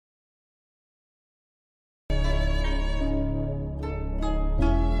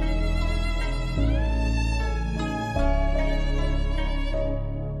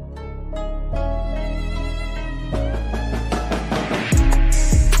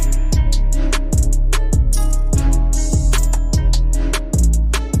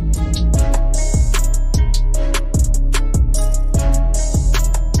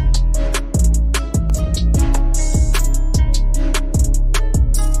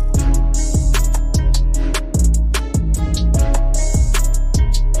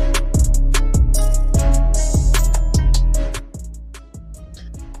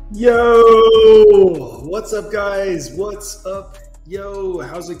Yo, what's up, guys? What's up? Yo,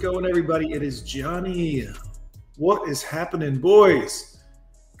 how's it going, everybody? It is Johnny. What is happening, boys?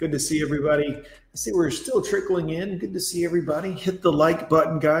 Good to see everybody. I see we're still trickling in. Good to see everybody. Hit the like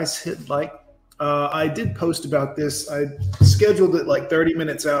button, guys. Hit like. I did post about this. I scheduled it like 30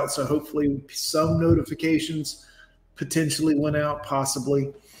 minutes out, so hopefully some notifications potentially went out,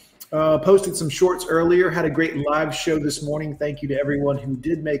 possibly. Posted some shorts earlier, had a great live show this morning. Thank you to everyone who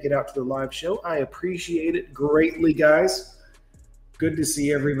did make it out to the live show. I appreciate it greatly, guys. Good to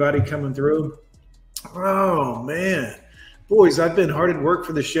see everybody coming through. Oh, man. Boys, I've been hard at work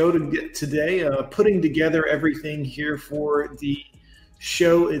for the show to get today, putting together everything here for the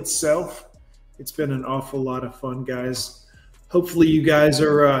show itself. It's been an awful lot of fun, guys. Hopefully you guys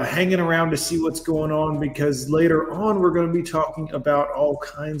are hanging around to see what's going on, because later on we're going to be talking about all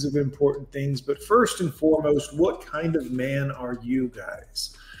kinds of important things. But first and foremost, what kind of man are you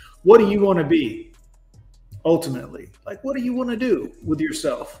guys? What do you want to be ultimately? Like, what do you want to do with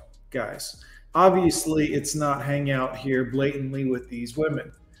yourself, guys? Obviously, it's not hang out here blatantly with these women.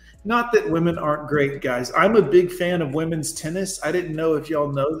 Not that women aren't great, guys. I'm a big fan of women's tennis. I didn't know if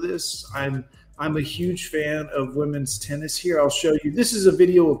y'all know this. I'm a huge fan of women's tennis. Here, I'll show you. This is a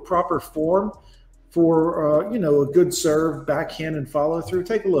video of proper form for, a good serve, backhand, and follow through.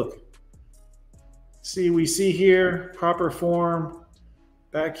 Take a look. See, we see here, proper form,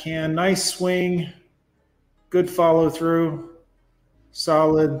 backhand, nice swing, good follow through,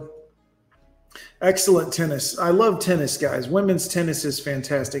 solid. Excellent tennis. I love tennis, guys. Women's tennis is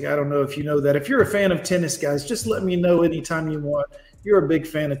fantastic. I don't know if you know that. If you're a fan of tennis, guys, just let me know anytime you want. You're a big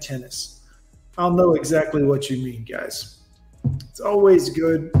fan of tennis. I'll know exactly what you mean, guys. It's always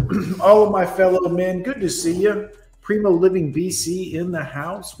good. All of my fellow men, good to see you. Primo Living BC in the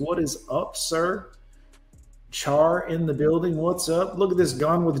house. What is up, sir? Char in the building. What's up? Look at this.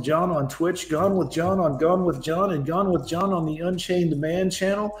 Gone with John on Twitch. Gone with John on Gone with John, and Gone with John on the Unchained Man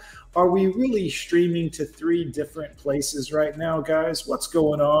channel. Are we really streaming to 3 different places right now, guys? What's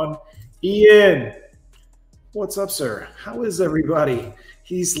going on? Ian. What's up, sir? How is everybody?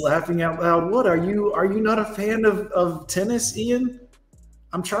 He's laughing out loud. What are you not a fan of tennis, Ian?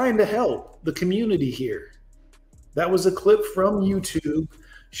 I'm trying to help the community here. That was a clip from YouTube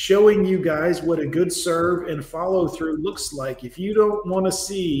showing you guys what a good serve and follow through looks like. If you don't want to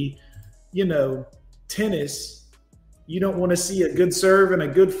see, tennis, you don't want to see a good serve and a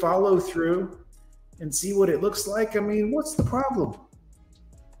good follow through and see what it looks like. I mean, what's the problem?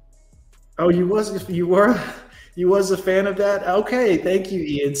 Oh, you was a fan of that? Okay, thank you,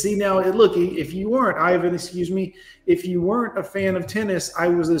 Ian. See, now, look, if you weren't, Ivan, excuse me, if you weren't a fan of tennis, I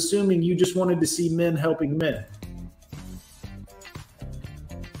was assuming you just wanted to see men helping men.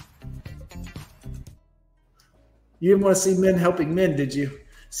 You didn't want to see men helping men, did you?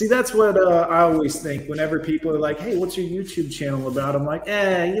 See, that's what I always think whenever people are like, hey, what's your YouTube channel about? I'm like,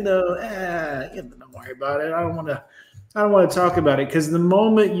 don't worry about it. I don't want to talk about it, because the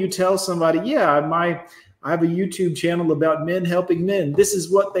moment you tell somebody, yeah, I have a YouTube channel about men helping men, this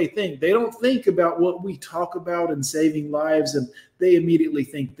is what they think. They don't think about what we talk about and saving lives, and they immediately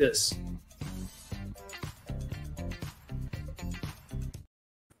think this.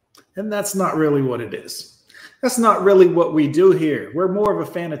 And that's not really what it is. That's not really what we do here. We're more of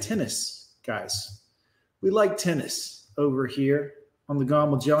a fan of tennis, guys. We like tennis over here on the Gone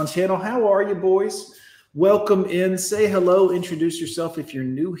with John channel. How are you, boys? Welcome in. Say hello. Introduce yourself if you're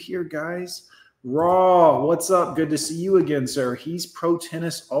new here, guys. Raw, what's up? Good to see you again, sir. He's pro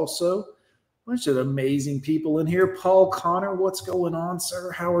tennis also. Bunch of amazing people in here. Paul Connor, what's going on,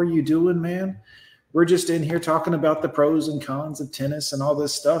 sir? How are you doing, man? We're just in here talking about the pros and cons of tennis and all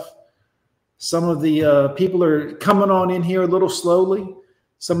this stuff. Some of the people are coming on in here a little slowly.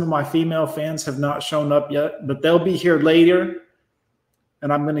 Some of my female fans have not shown up yet, but they'll be here later.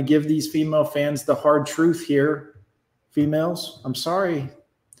 And I'm going to give these female fans the hard truth here. Females, I'm sorry.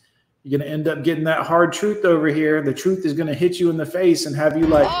 You're going to end up getting that hard truth over here. The truth is going to hit you in the face and have you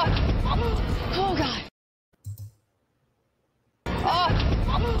like, oh God.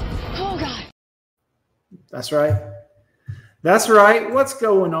 Oh God. That's right. That's right. What's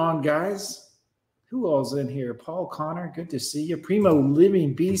going on, guys? Who all's in here? Paul Connor, good to see you. Primo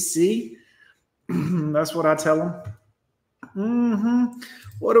Living BC. That's what I tell them.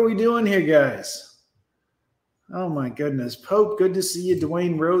 What are we doing here, guys? Oh, my goodness. Pope, good to see you.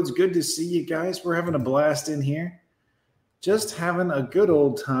 Dwayne Rhodes, good to see you guys. We're having a blast in here. Just having a good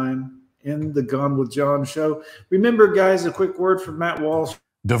old time in the Gone with John show. Remember, guys, a quick word from Matt Walsh.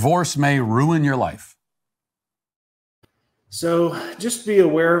 Divorce may ruin your life. So just be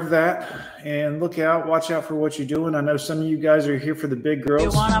aware of that and watch out for what you're doing. I know some of you guys are here for the big girls.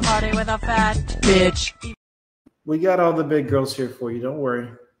 You wanna party with a fat bitch? We got all the big girls here for you. Don't worry.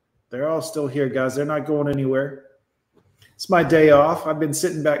 They're all still here, guys. They're not going anywhere. It's my day off. I've been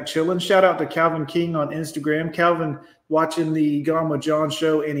sitting back chilling. Shout out to Calvin King on Instagram. Calvin watching the Gone with John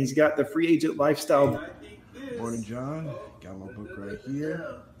show, and he's got the Free Agent Lifestyle. Morning, John. Got my book right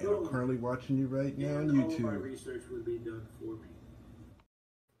here, and I'm currently watching you right now on YouTube.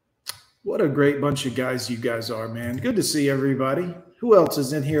 What a great bunch of guys you guys are, man. Good to see everybody. Who else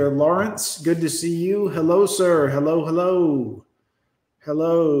is in here? Lawrence, good to see you. Hello, sir. Hello, hello.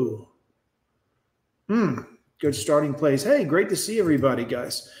 Hello. Good starting place. Hey, great to see everybody,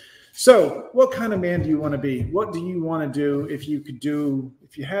 guys. So what kind of man do you want to be? What do you want to do if you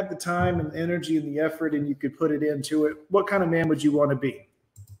had the time and the energy and the effort and you could put it into it? What kind of man would you want to be?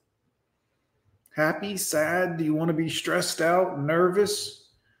 Happy, sad? Do you want to be stressed out, nervous?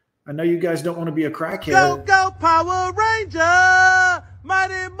 I know you guys don't want to be a crackhead. Go, go, Power Ranger!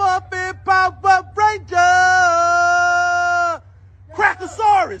 Mighty Morphin Power Ranger!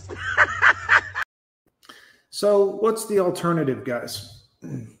 Crackosaurus! So what's the alternative, guys?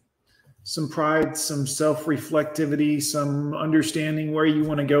 Some pride, some self-reflectivity, some understanding where you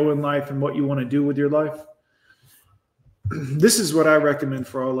want to go in life and what you want to do with your life. This is what I recommend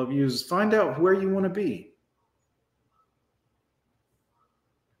for all of you is find out where you want to be.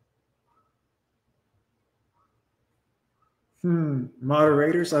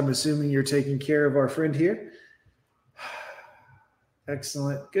 Moderators, I'm assuming you're taking care of our friend here.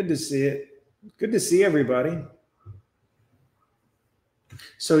 Excellent. Good to see it. Good to see everybody.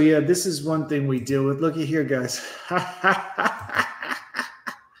 So yeah, this is one thing we deal with. Looky here, guys.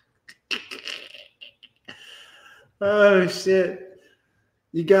 Oh, shit.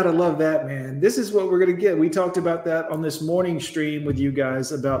 You got to love that, man. This is what we're going to get. We talked about that on this morning stream with you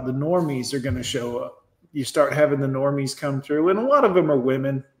guys about the normies are going to show up. You start having the normies come through, and a lot of them are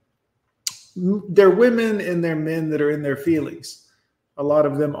women. They're women and they're men that are in their feelings. A lot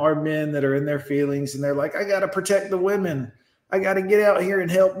of them are men that are in their feelings, and they're like, I got to protect the women. I got to get out here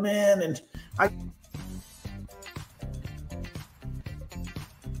and help men. And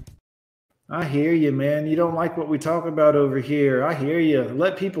I hear you, man. You don't like what we talk about over here. I hear you.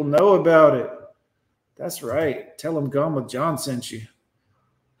 Let people know about it. That's right. Tell them Gone with John sent you.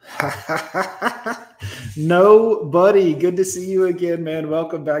 No, buddy. Good to see you again, man.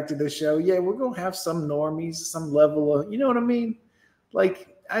 Welcome back to the show. Yeah, we're going to have some normies, some level of, you know what I mean?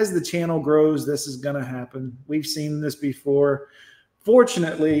 Like, as the channel grows, this is going to happen. We've seen this before.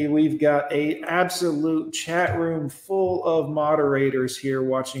 Fortunately, we've got an absolute chat room full of moderators here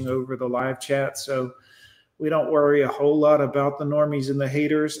watching over the live chat. So we don't worry a whole lot about the normies and the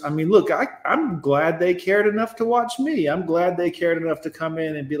haters. I mean, look, I'm glad they cared enough to watch me. I'm glad they cared enough to come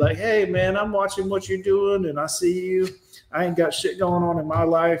in and be like, hey, man, I'm watching what you're doing and I see you. I ain't got shit going on in my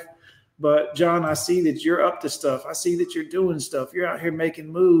life. But, John, I see that you're up to stuff. I see that you're doing stuff. You're out here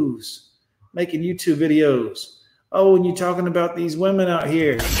making moves, making YouTube videos. Oh, and you're talking about these women out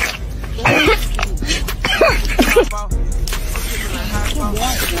here.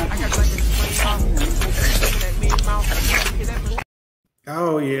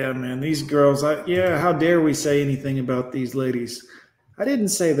 Oh, yeah, man. These girls, how dare we say anything about these ladies? I didn't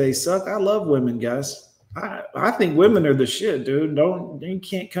say they suck. I love women, guys. I think women are the shit, dude. You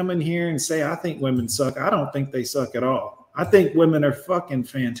can't come in here and say I think women suck. I don't think they suck at all. I think women are fucking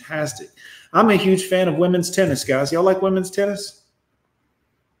fantastic. I'm a huge fan of women's tennis, guys. Y'all like women's tennis?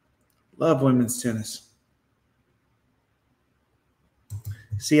 Love women's tennis.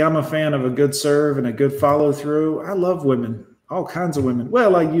 See, I'm a fan of a good serve and a good follow through. I love women, all kinds of women.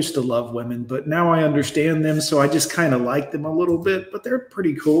 Well, I used to love women, but now I understand them, so I just kind of like them a little bit, but they're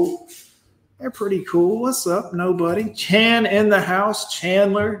pretty cool. They're pretty cool. What's up, nobody? Chan in the house.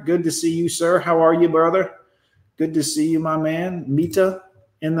 Chandler, good to see you, sir. How are you, brother? Good to see you, my man. Mita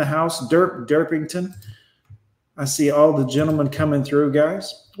in the house. Derpington. I see all the gentlemen coming through,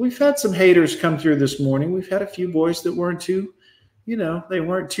 guys. We've had some haters come through this morning. We've had a few boys that weren't too, they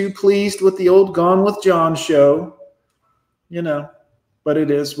weren't too pleased with the old Gone with John show, but it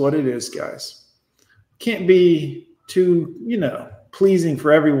is what it is, guys. Can't be too, pleasing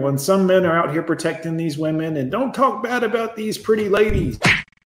for everyone. Some men are out here protecting these women, and don't talk bad about these pretty ladies.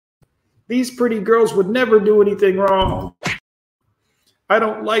 These pretty girls would never do anything wrong. I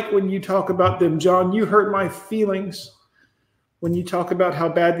don't like when you talk about them, John. You hurt my feelings when you talk about how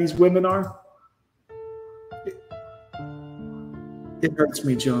bad these women are. It hurts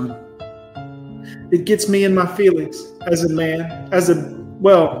me, John. It gets me in my feelings as a man,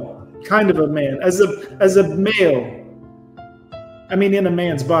 kind of a man, as a male. I mean, in a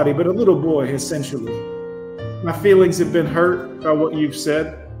man's body, but a little boy, essentially. My feelings have been hurt by what you've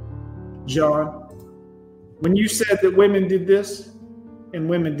said, John. When you said that women did this and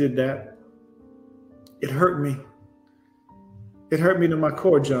women did that, it hurt me. It hurt me to my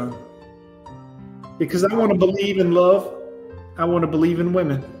core, John. Because I want to believe in love. I want to believe in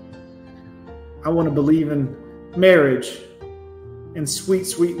women. I want to believe in marriage and sweet,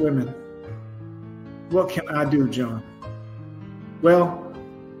 sweet women. What can I do, John? Well,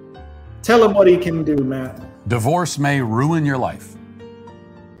 tell him what he can do, Matt. Divorce may ruin your life.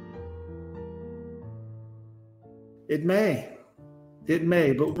 It may. It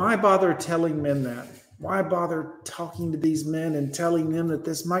may. But why bother telling men that? Why bother talking to these men and telling them that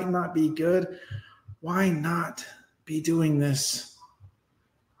this might not be good? Why not be doing this?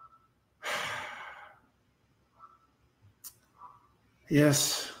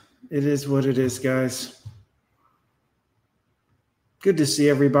 Yes, it is what it is, guys. Good to see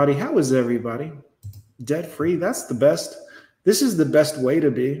everybody. How is everybody? Debt free. That's the best. This is the best way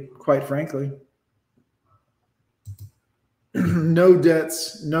to be, quite frankly. No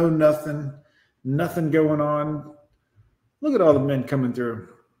debts, no nothing, nothing going on. Look at all the men coming through.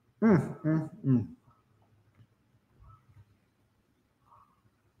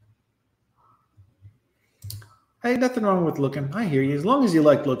 Hey, nothing wrong with looking. I hear you. As long as you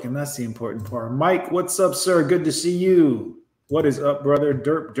like looking, that's the important part. Mike, what's up, sir? Good to see you. What is up, brother?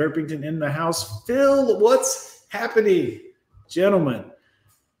 Derpington in the house. Phil, what's happening? Gentlemen,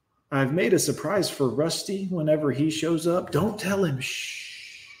 I've made a surprise for Rusty whenever he shows up. Don't tell him.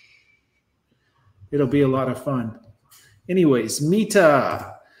 Shh. It'll be a lot of fun. Anyways,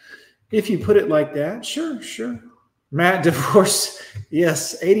 Mita, if you put it like that, sure. Matt, divorce,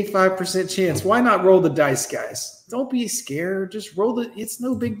 yes, 85% chance. Why not roll the dice, guys? Don't be scared. Just roll it. It's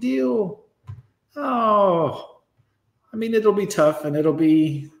no big deal. Oh, I mean, it'll be tough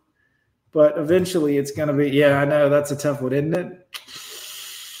and but eventually it's going to be, yeah, I know that's a tough one, isn't it?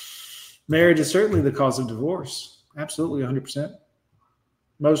 Marriage is certainly the cause of divorce. Absolutely, 100%.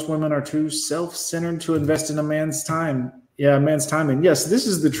 Most women are too self-centered to invest in a man's time. Yeah, a man's time. And yes, this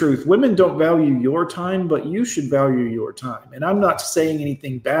is the truth. Women don't value your time, but you should value your time. And I'm not saying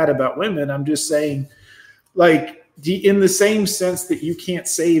anything bad about women. I'm just saying, like, in the same sense that you can't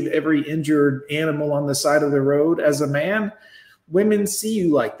save every injured animal on the side of the road as a man, women see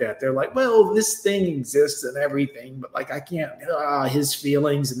you like that. They're like, well, this thing exists and everything, but like, I can't, his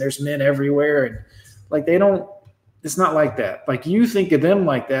feelings, and there's men everywhere. And like, it's not like that. Like, you think of them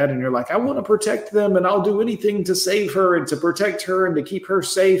like that and you're like, I want to protect them and I'll do anything to save her and to protect her and to keep her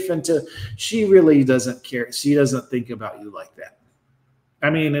safe. And she really doesn't care. She doesn't think about you like that. I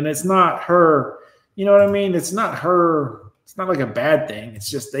mean, and it's not her, you know what I mean? It's not her. It's not like a bad thing. It's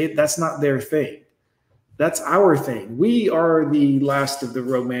just, that's not their thing. That's our thing. We are the last of the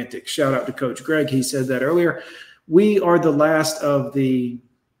romantic. Shout out to Coach Greg. He said that earlier. We are the last of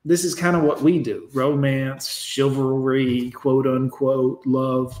this is kind of what we do. Romance, chivalry, quote unquote,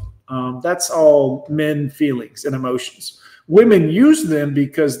 love. That's all men feelings and emotions. Women use them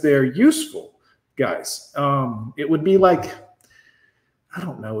because they're useful, guys. It would be like, I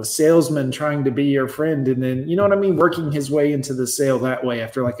don't know, a salesman trying to be your friend and then, you know what I mean, working his way into the sale that way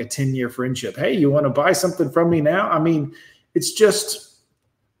after like a 10-year friendship. Hey, you want to buy something from me now? I mean, it's just,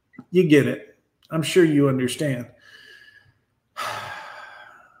 you get it. I'm sure you understand.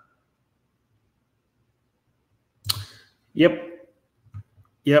 Yep.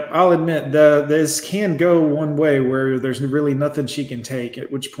 I'll admit this can go one way where there's really nothing she can take,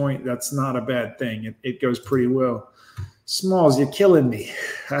 at which point that's not a bad thing. It goes pretty well. Smalls, you're killing me.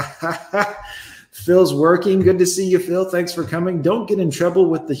 Phil's working. Good to see you, Phil. Thanks for coming. Don't get in trouble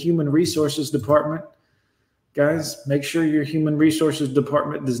with the Human Resources Department. Guys, make sure your Human Resources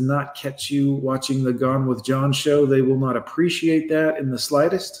Department does not catch you watching the Gone with John show. They will not appreciate that in the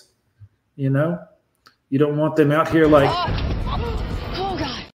slightest. You know? You don't want them out here like, Oh,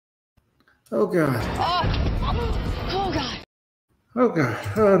 God. oh, God. Oh, God. Oh,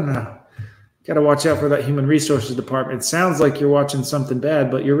 God. Oh, no. Got to watch out for that Human Resources Department. It sounds like you're watching something bad,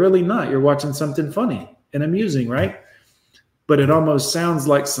 but you're really not. You're watching something funny and amusing, right? But it almost sounds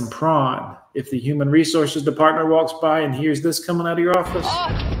like some prawn. If the Human Resources Department walks by and hears this coming out of your office,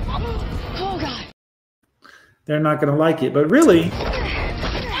 Oh, God. they're not going to like it. But really,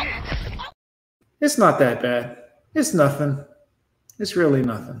 it's not that bad. It's nothing. It's really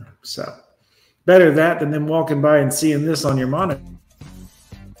nothing. So better that than them walking by and seeing this on your monitor.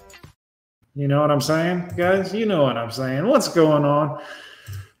 You know what I'm saying, guys? You know what I'm saying. What's going on?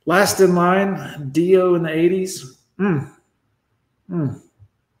 Last in line, Dio in the 80s.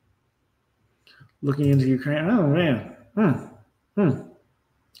 Looking into Ukraine. Oh, man.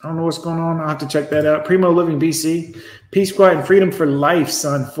 I don't know what's going on. I'll have to check that out. Primo Living BC. Peace, quiet, and freedom for life,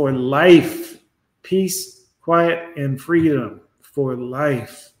 son. For life. Peace, quiet, and freedom for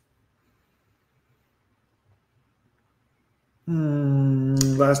life.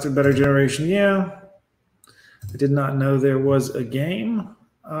 Lasted better generation. Yeah. I did not know there was a game.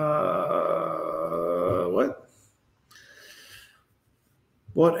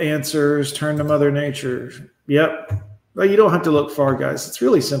 What answers turn to Mother Nature? Yep. Well, you don't have to look far, guys. It's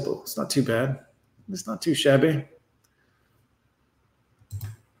really simple. It's not too bad. It's not too shabby.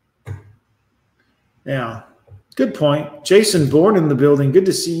 Yeah. Good point. Jason Bourne in the building. Good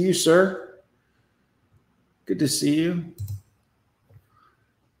to see you, sir. Good to see you.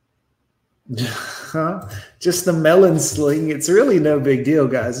 Just the melon sling. It's really no big deal,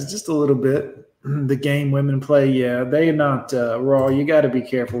 guys. It's just a little bit. The game women play, yeah, they're not raw. You got to be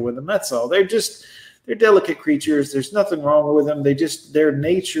careful with them. That's all. They're delicate creatures. There's nothing wrong with them. Their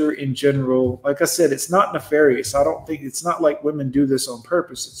nature in general, like I said, it's not nefarious. I don't think it's not like women do this on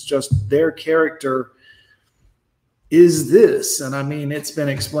purpose. It's just their character is this. And I mean, it's been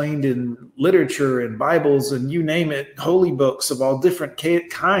explained in literature and Bibles and you name it, holy books of all different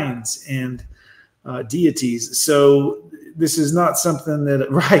kinds and deities. So this is not something that,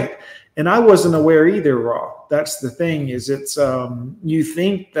 right. And I wasn't aware either, Raw. That's the thing is it's, you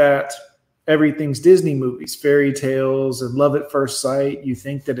think that everything's Disney movies, fairy tales and love at first sight. You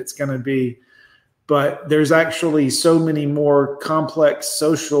think that it's going to be, but there's actually so many more complex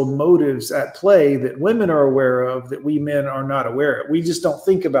social motives at play that women are aware of that we men are not aware of. We just don't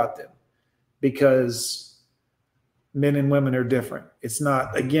think about them because men and women are different. It's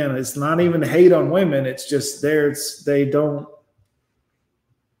not, again, it's not even hate on women. It's just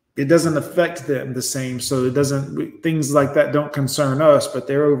it doesn't affect them the same. So things like that don't concern us, but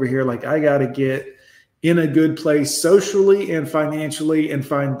they're over here like, I got to get in a good place socially and financially and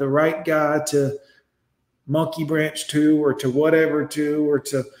find the right guy to monkey branch to, or to whatever to, or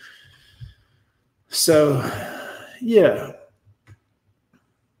to. So, yeah.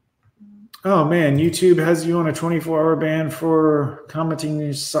 Oh man, YouTube has you on a 24-hour ban for commenting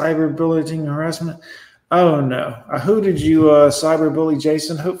cyberbullying harassment. Oh, no. Who did you cyberbully,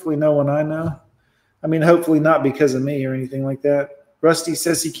 Jason? Hopefully no one I know. I mean, hopefully not because of me or anything like that. Rusty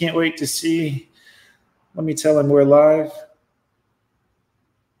says he can't wait to see. Let me tell him we're live.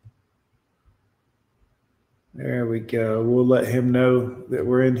 There we go. We'll let him know that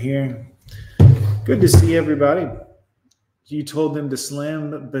we're in here. Good to see everybody. You told them to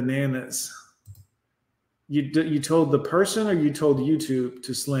slam bananas. You told the person or you told YouTube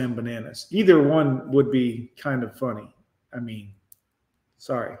to slam bananas? Either one would be kind of funny. I mean,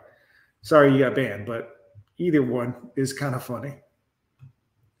 sorry you got banned, but either one is kind of funny.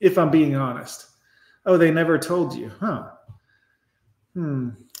 If I'm being honest. Oh, they never told you, huh?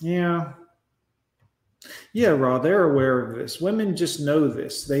 Yeah. Yeah, Raw, they're aware of this. Women just know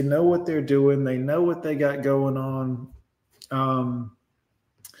this. They know what they're doing. They know what they got going on.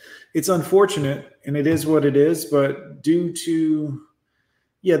 It's unfortunate, and it is what it is, but due to,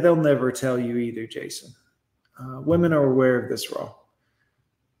 they'll never tell you either, Jason. Women are aware of this, Raw.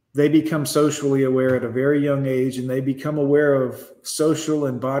 They become socially aware at a very young age, and they become aware of social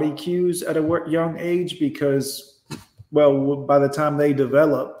and body cues at a young age because, well, by the time they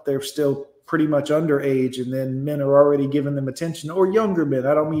develop, they're still pretty much underage, and then men are already giving them attention, or younger men.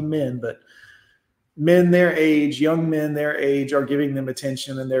 I don't mean men, but men their age, young men their age are giving them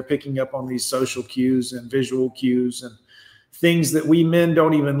attention, and they're picking up on these social cues and visual cues and things that we men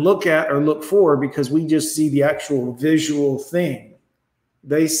don't even look at or look for because we just see the actual visual thing.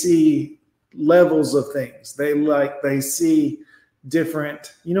 They see levels of things. They see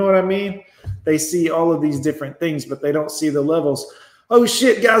different, you know what I mean? They see all of these different things, but they don't see the levels. Oh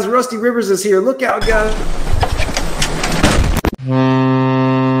shit, guys, Rusty Rivers is here. Look out, guys.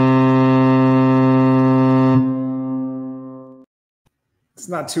 It's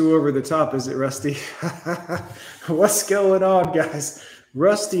not too over the top, is it, Rusty? What's going on, guys?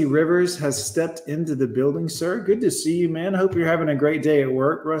 Rusty Rivers has stepped into the building, sir. Good to see you, man. Hope you're having a great day at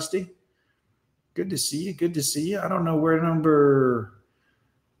work, Rusty. Good to see you. Good to see you. I don't know where number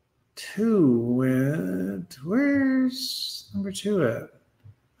 2 went. Where's number 2 at?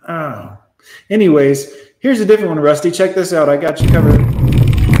 Oh. Anyways, here's a different one, Rusty. Check this out. I got you covered.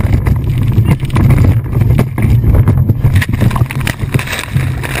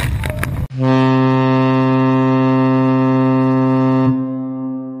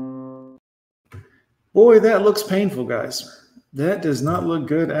 Boy, that looks painful, guys. That does not look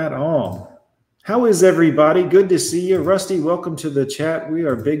good at all. How is everybody? Good to see you. Rusty, welcome to the chat. We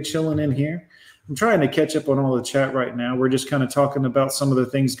are big chilling in here. I'm trying to catch up on all the chat right now. We're just kind of talking about some of the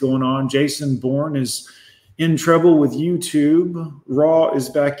things going on. Jason Bourne is in trouble with YouTube. Raw is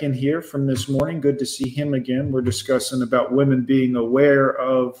back in here from this morning. Good to see him again. We're discussing about women being aware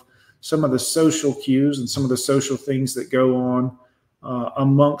of some of the social cues and some of the social things that go on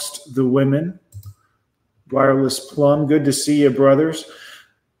amongst the women. Wireless Plum, good to see you, brothers.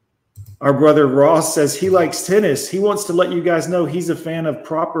 Our brother Ross says he likes tennis. He wants to let you guys know he's a fan of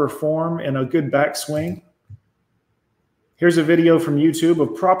proper form and a good backswing. Here's a video from YouTube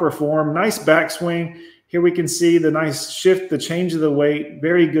of proper form. Nice backswing. Here we can see the nice shift, the change of the weight.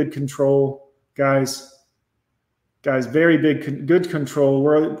 Very good control, guys. Guys, very good control.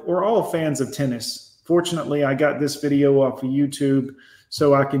 We're all fans of tennis. Fortunately, I got this video off of YouTube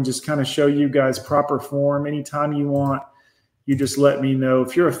so I can just kind of show you guys proper form anytime you want. You just let me know.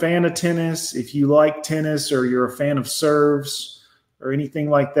 If you're a fan of tennis, if you like tennis, or you're a fan of serves or anything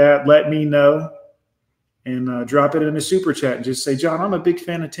like that, let me know and drop it in a super chat and just say, John, I'm a big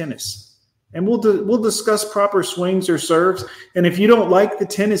fan of tennis. And we'll discuss proper swings or serves. And if you don't like the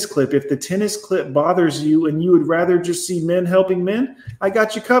tennis clip, if the tennis clip bothers you and you would rather just see men helping men, I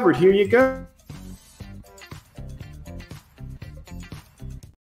got you covered. Here you go.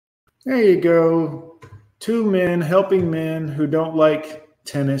 There you go. 2 men helping men who don't like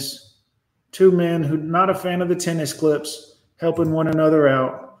tennis. 2 men who not a fan of the tennis clips, helping one another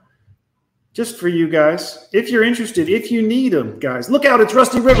out. Just for you guys. If you're interested, if you need them, guys. Look out, it's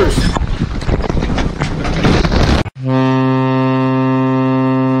Rusty Rivers.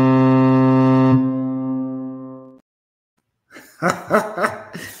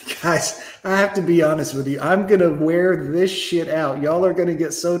 Guys, I have to be honest with you. I'm going to wear this shit out. Y'all are going to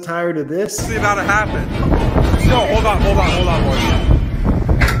get so tired of this. See about to happen. No, hold on, boys.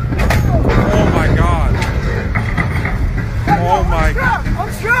 Oh my God. Oh my God.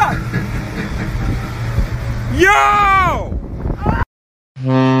 I'm shot. Yo!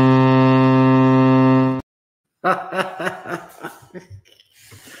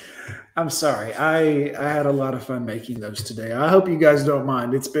 I'm sorry. I had a lot of fun making those today. I hope you guys don't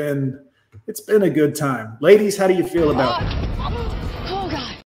mind. It's been a good time. Ladies, how do you feel about it? Oh,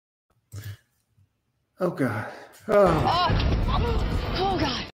 God. Oh, God. Oh. Oh,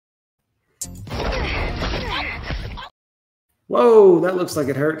 God. Whoa, that looks like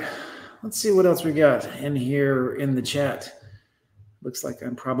it hurt. Let's see what else we got in here in the chat. Looks like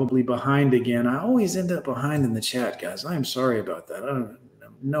I'm probably behind again. I always end up behind in the chat, guys. I am sorry about that. I have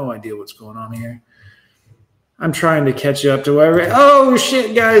no idea what's going on here. I'm trying to catch up to where. Oh,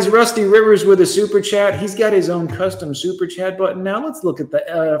 shit, guys. Rusty Rivers with a super chat. He's got his own custom super chat button. Now let's look at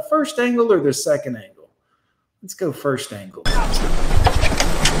the first angle or the second angle. Let's go first angle.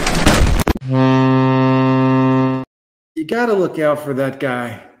 You got to look out for that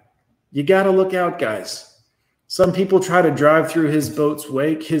guy. You got to look out, guys. Some people try to drive through his boat's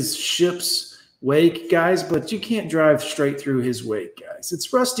wake, his ship's wake, guys, but you can't drive straight through his wake, guys.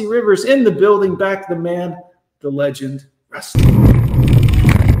 It's Rusty Rivers in the building, back the man, the legend, Rusty.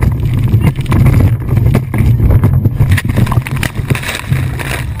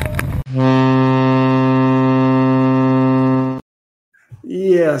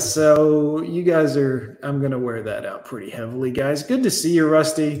 Yeah, so you guys are, I'm going to wear that out pretty heavily, guys. Good to see you,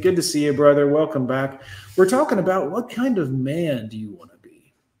 Rusty. Good to see you, brother. Welcome back. We're talking about what kind of man do you want to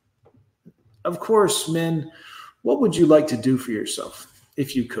be? Of course, men, what would you like to do for yourself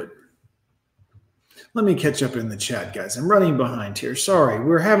if you could? Let me catch up in the chat, guys. I'm running behind here. Sorry,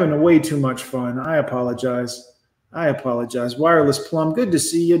 we're having way too much fun. I apologize. I apologize. Wireless Plum, good to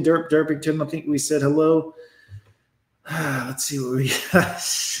see you. Derp Derpington, I think we said hello. Let's see what we got.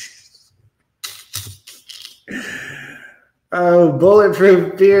 Oh,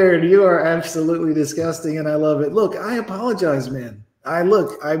 Bulletproof Beard, you are absolutely disgusting, and I love it. Look, I apologize, man. I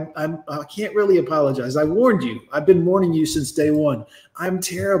can't really apologize. I warned you. I've been warning you since day one. I'm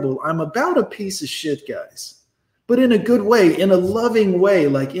terrible. I'm about a piece of shit, guys. But in a good way, in a loving way,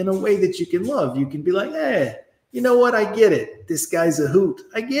 like in a way that you can love. You can be like, hey, you know what? I get it. This guy's a hoot.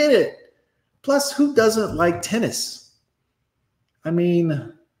 I get it. Plus, who doesn't like tennis? I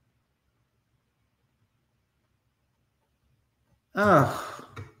mean, oh,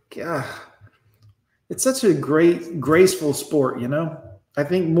 God. It's such a graceful sport, you know? I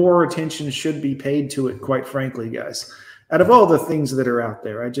think more attention should be paid to it, quite frankly, guys. Out of all the things that are out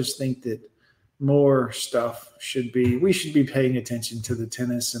there, I just think that more stuff we should be paying attention to the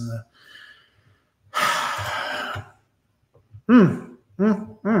tennis and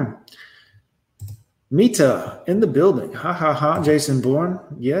the Mita in the building. Ha, ha, ha. Jason Bourne.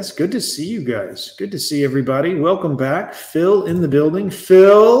 Yes, good to see you guys. Good to see everybody. Welcome back. Phil in the building.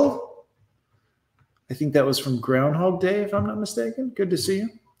 Phil. I think that was from Groundhog Day, if I'm not mistaken. Good to see you.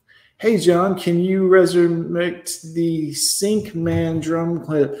 Hey, John, can you resurrect the Sync Man drum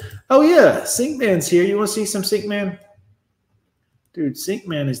clip? Oh, yeah. Sync Man's here. You want to see some Sync Man? Dude, Sync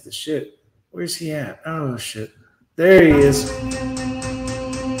Man is the shit. Where's he at? Oh, shit. There he is.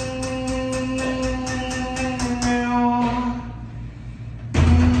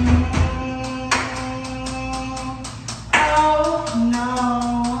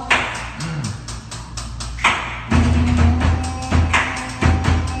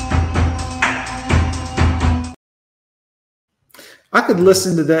 I could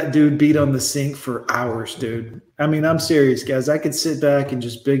listen to that dude beat on the sync for hours, dude. I mean, I'm serious, guys. I could sit back and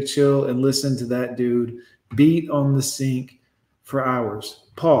just big chill and listen to that dude beat on the sync for hours.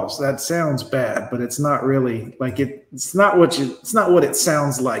 Pause. That sounds bad, but it's not really like it's not what it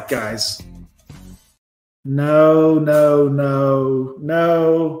sounds like, guys. No.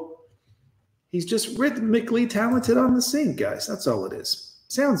 He's just rhythmically talented on the sync, guys. That's all it is.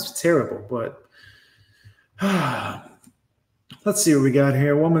 Sounds terrible, but let's see what we got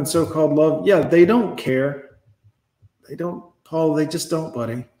here. Woman so-called love. Yeah, they don't care. They don't, Paul. They just don't,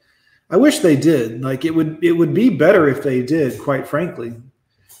 buddy. I wish they did. Like it would be better if they did, quite frankly.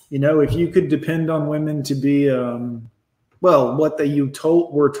 You know, if you could depend on women to be, well, what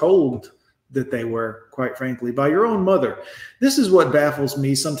were told that they were, quite frankly, by your own mother. This is what baffles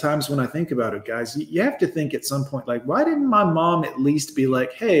me sometimes when I think about it, guys. You have to think at some point, like, why didn't my mom at least be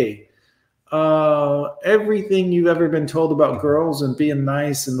like, hey, everything you've ever been told about girls and being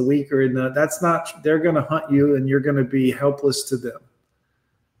nice and the weaker and that's not, they're going to hunt you and you're going to be helpless to them.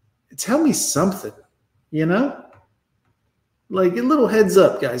 Tell me something, you know, like a little heads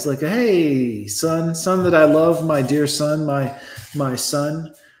up, guys, like, hey, son that I love, my dear son, my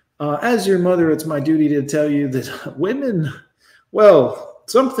son, as your mother, it's my duty to tell you that women, well,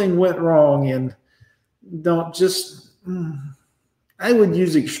 something went wrong and don't just, I would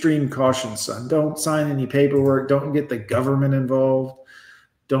use extreme caution, son. Don't sign any paperwork. Don't get the government involved.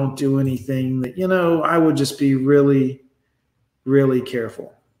 Don't do anything that, you know, I would just be really, really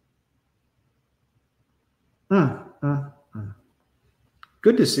careful.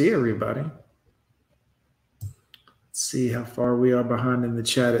 Good to see everybody. Let's see how far we are behind in the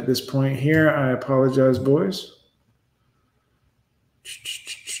chat at this point here. I apologize, boys.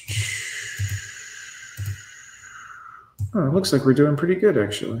 Oh, it looks like we're doing pretty good,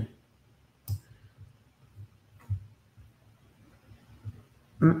 actually.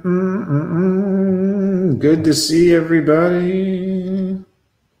 Good to see everybody.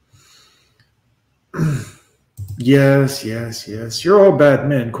 Yes. You're all bad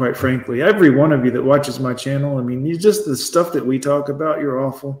men, quite frankly. Every one of you that watches my channel, I mean, you just the stuff that we talk about, you're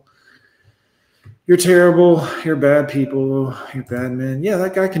awful. You're terrible. You're bad people. You're bad men. Yeah,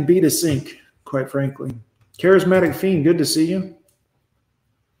 that guy can beat a sync, quite frankly. Charismatic Fiend, good to see you.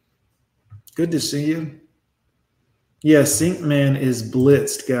 Good to see you. Yeah, Sync Man is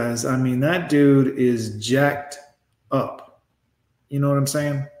blitzed, guys. I mean, that dude is jacked up. You know what I'm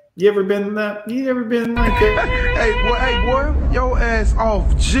saying? You ever been in that? You ever been like that? Hey boy, your ass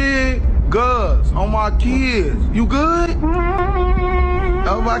off jiggers on my kids. You good?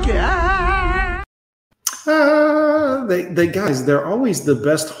 Oh my kid. They guys, they're always the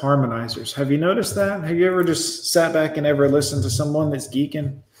best harmonizers. Have you noticed that? Have you ever just sat back and ever listened to someone that's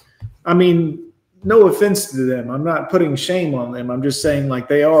geeking? I mean, no offense to them. I'm not putting shame on them. I'm just saying, like,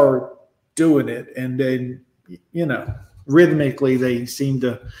 they are doing it, and then, you know, rhythmically they seem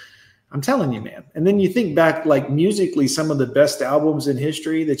to, I'm telling you, man. And then you think back, like, musically, some of the best albums in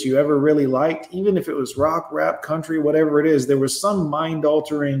history that you ever really liked, even if it was rock, rap, country, whatever it is, there was some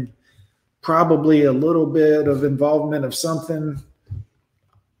mind-altering, probably a little bit of involvement of something.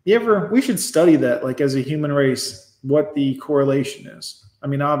 We should study that, like, as a human race, what the correlation is. I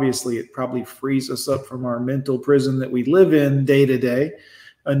mean, obviously, it probably frees us up from our mental prison that we live in day to day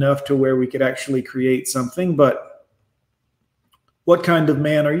enough to where we could actually create something. But what kind of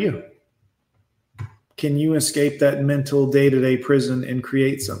man are you? Can you escape that mental day-to-day prison and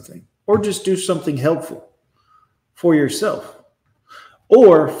create something? Or just do something helpful for yourself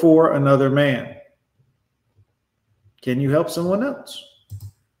or for another man? Can you help someone else?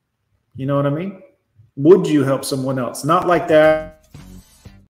 You know what I mean? Would you help someone else? Not like that.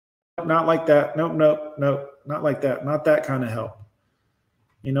 Not like that. Nope. Not like that. Not that kind of help.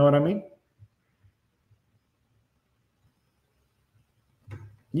 You know what I mean?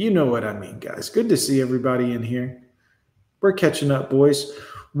 You know what I mean, guys. Good to see everybody in here. We're catching up, boys.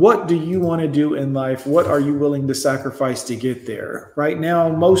 What do you want to do in life? What are you willing to sacrifice to get there? Right now,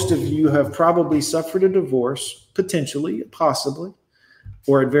 most of you have probably suffered a divorce, potentially, possibly.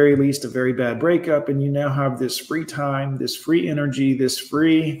 or at very least a very bad breakup, and you now have this free time, this free energy, this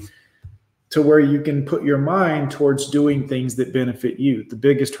free to where you can put your mind towards doing things that benefit you. The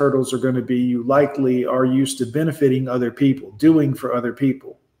biggest hurdles are going to be you likely are used to benefiting other people, doing for other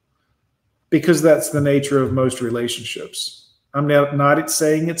people, because that's the nature of most relationships. I'm not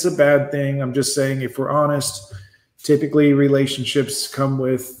saying it's a bad thing. I'm just saying, if we're honest, typically relationships come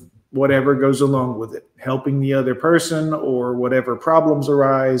with whatever goes along with it, helping the other person or whatever problems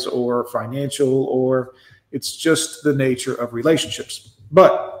arise or financial, or it's just the nature of relationships.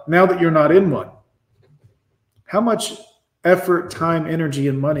 But now that you're not in one, how much effort, time, energy,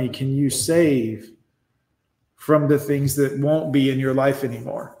 and money can you save from the things that won't be in your life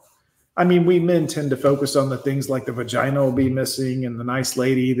anymore? I mean, we men tend to focus on the things like the vagina will be missing and the nice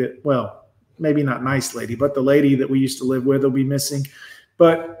lady that, well, maybe not nice lady, but the lady that we used to live with will be missing.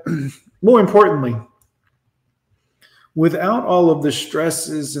 But more importantly, without all of the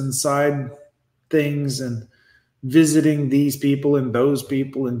stresses and side things and visiting these people and those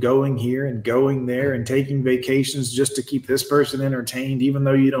people and going here and going there and taking vacations just to keep this person entertained, even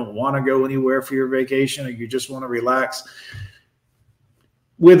though you don't want to go anywhere for your vacation or you just want to relax.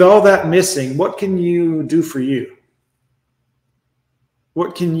 With all that missing, what can you do for you?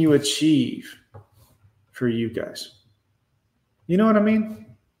 What can you achieve for you guys? You know what I mean?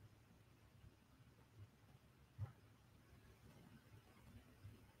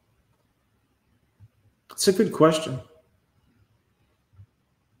 It's a good question.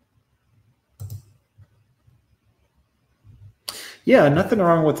 Yeah, nothing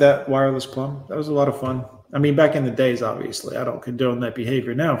wrong with that wireless plum. That was a lot of fun. I mean, back in the days, obviously. I don't condone that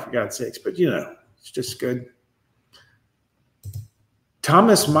behavior now, for God's sakes. But, you know, it's just good.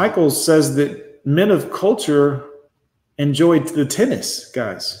 Thomas Michaels says that men of culture enjoyed the tennis,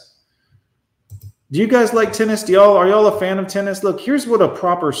 guys. Do you guys like tennis? Are y'all a fan of tennis? Look, here's what a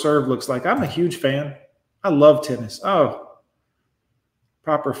proper serve looks like. I'm a huge fan. I love tennis. Oh,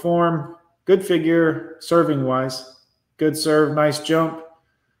 proper form, good figure, serving wise, good serve, nice jump.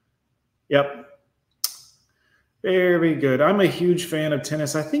 Yep. Very good. I'm a huge fan of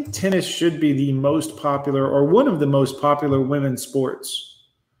tennis. I think tennis should be the most popular or one of the most popular women's sports.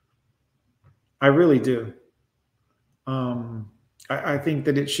 I really do. I think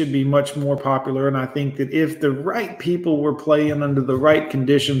that it should be much more popular, and I think that if the right people were playing under the right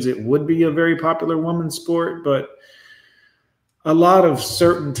conditions, it would be a very popular women's sport. But a lot of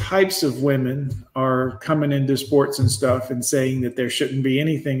certain types of women are coming into sports and stuff and saying that there shouldn't be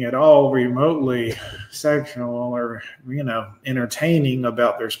anything at all remotely sexual or, you know, entertaining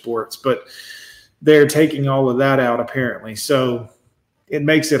about their sports. But they're taking all of that out, apparently. So it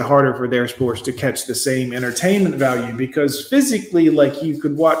makes it harder for their sports to catch the same entertainment value, because physically, like, you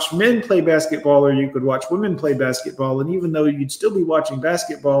could watch men play basketball or you could watch women play basketball. And even though you'd still be watching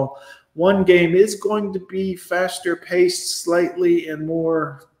basketball, one game is going to be faster paced slightly and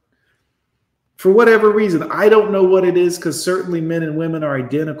more, for whatever reason. I don't know what it is, because certainly men and women are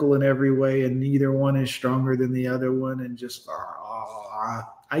identical in every way and neither one is stronger than the other one. And just,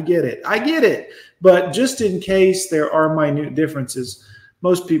 I get it. But just in case there are minute differences,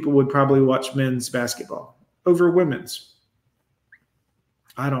 most people would probably watch men's basketball over women's.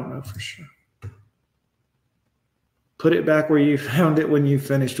 I don't know for sure. Put it back where you found it when you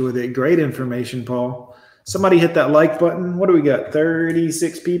finished with it. Great information, Paul. Somebody hit that like button. What do we got?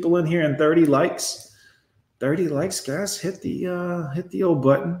 36 people in here and 30 likes. 30 likes, guys. Hit the old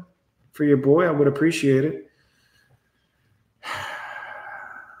button for your boy. I would appreciate it.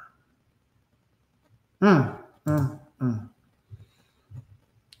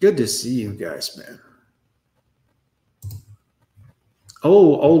 Good to see you guys, man.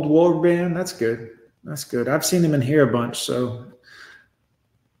 Oh, old war band. That's good. That's good. I've seen him in here a bunch, so.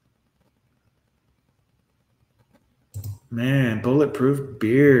 Man, Bulletproof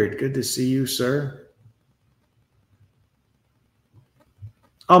Beard. Good to see you, sir.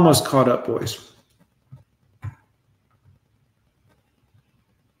 Almost caught up, boys.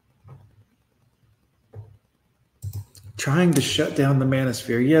 Trying to shut down the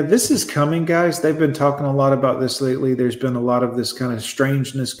manosphere. Yeah, this is coming, guys. They've been talking a lot about this lately. There's been a lot of this kind of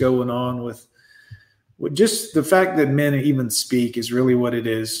strangeness going on with just the fact that men even speak is really what it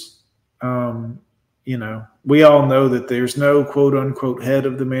is. You know, we all know that there's no quote unquote head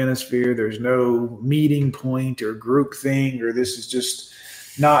of the manosphere. There's no meeting point or group thing, or this is just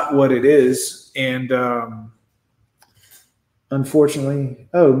not what it is. And unfortunately,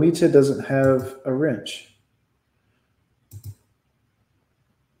 Mita doesn't have a wrench.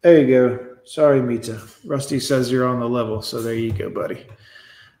 There you go. Sorry, Mita. Rusty says you're on the level, so there you go, buddy.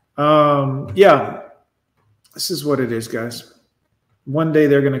 Yeah, this is what it is, guys. One day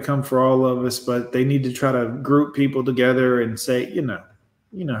they're going to come for all of us, but they need to try to group people together and say, you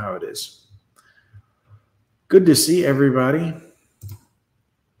know how it is. Good to see everybody.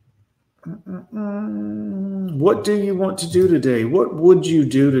 What do you want to do today? What would you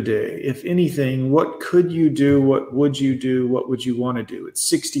do today? If anything, what could you do? What would you do? What would you want to do? It's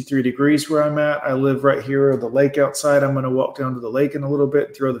 63 degrees where I'm at. I live right here at the lake outside. I'm going to walk down to the lake in a little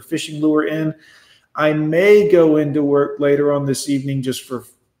bit, throw the fishing lure in. I may go into work later on this evening just for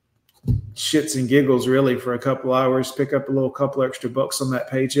shits and giggles, really, for a couple hours, pick up a couple extra bucks on that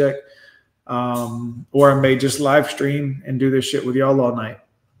paycheck. Or I may just live stream and do this shit with y'all all night.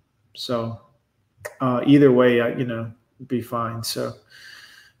 So either way, be fine. So,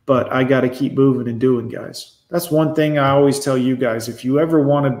 but I got to keep moving and doing, guys. That's one thing I always tell you guys. If you ever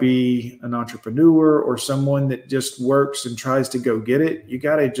want to be an entrepreneur or someone that just works and tries to go get it, you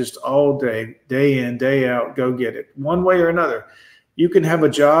got to just all day in, day out, go get it one way or another. You can have a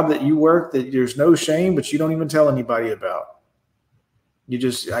job that you work that there's no shame, but you don't even tell anybody about.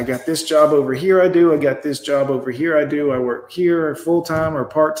 I got this job over here I do. I got this job over here I do. I work here full-time or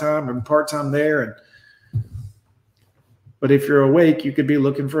part-time and part-time there. But if you're awake, you could be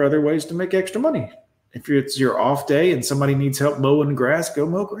looking for other ways to make extra money. If it's your off day and somebody needs help mowing grass, go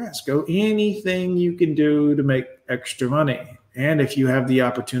mow grass. Go anything you can do to make extra money. And if you have the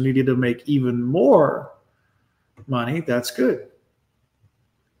opportunity to make even more money, that's good.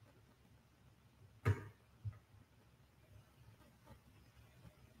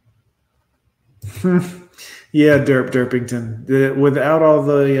 Yeah, Derpington. Without all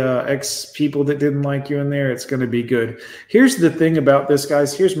the ex people that didn't like you in there, it's going to be good. Here's the thing about this,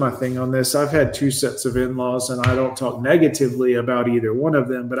 guys. Here's my thing on this. I've had 2 sets of in-laws, and I don't talk negatively about either one of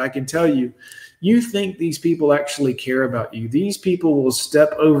them, but I can tell you, you think these people actually care about you. These people will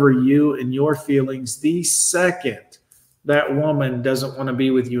step over you and your feelings the second that woman doesn't want to be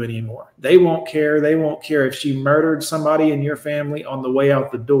with you anymore. They won't care. They won't care if she murdered somebody in your family on the way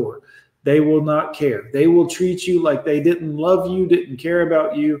out the door. They will not care. They will treat you like they didn't love you, didn't care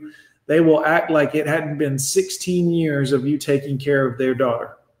about you. They will act like it hadn't been 16 years of you taking care of their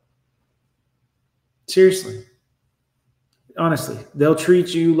daughter. Seriously. Honestly, they'll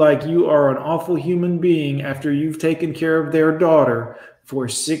treat you like you are an awful human being after you've taken care of their daughter for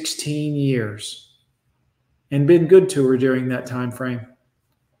 16 years and been good to her during that time frame.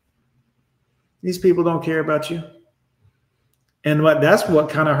 These people don't care about you. And that's what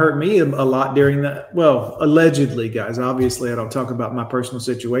kind of hurt me a lot during that. Well, allegedly, guys. Obviously, I don't talk about my personal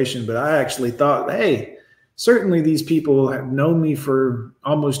situation, but I actually thought, hey, certainly these people have known me for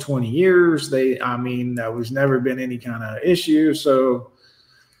almost 20 years. That was never been any kind of issue. So,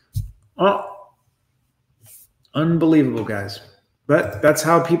 unbelievable, guys. But that's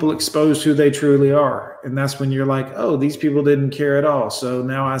how people expose who they truly are. And that's when you're like, oh, these people didn't care at all. So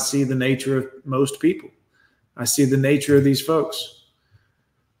now I see the nature of most people. I see the nature of these folks.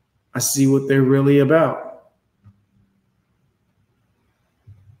 I see what they're really about.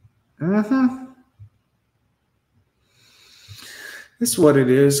 This is what it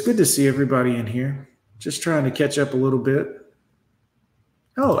is. Good to see everybody in here. Just trying to catch up a little bit.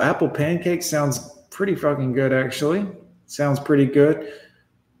 Oh, apple pancake sounds pretty fucking good, actually. Sounds pretty good.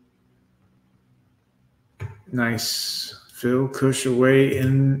 Nice. Phil Cush away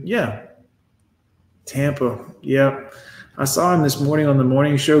in, Tampa. Yep. I saw him this morning on the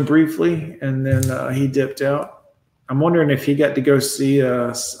morning show briefly, and then he dipped out. I'm wondering if he got to go see,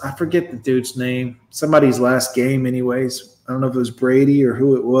 I forget the dude's name, somebody's last game anyways. I don't know if it was Brady or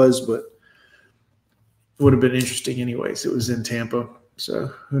who it was, but it would have been interesting anyways. It was in Tampa, so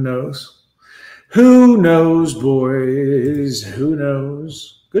who knows? Who knows, boys? Who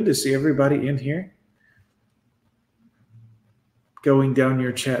knows? Good to see everybody in here. Going down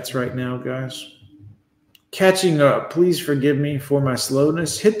your chats right now, guys. Catching up. Please forgive me for my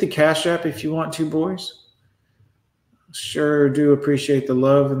slowness. Hit the Cash App if you want to, boys. Sure do appreciate the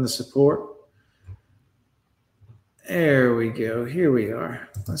love and the support. There we go. Here we are.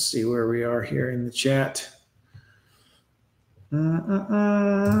 Let's see where we are here in the chat.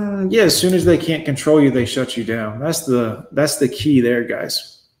 Yeah, as soon as they can't control you, they shut you down. That's the key there,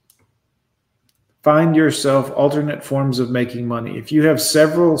 guys. Find yourself alternate forms of making money. If you have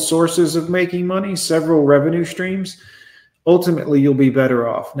several sources of making money, several revenue streams, ultimately you'll be better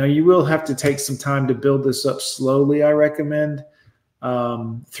off. Now, you will have to take some time to build this up slowly, I recommend,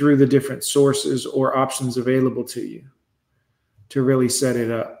 through the different sources or options available to you to really set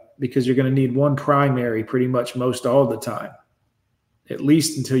it up, because you're going to need one primary pretty much most all the time, at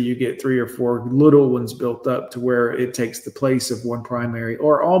least until you get 3 or 4 little ones built up to where it takes the place of one primary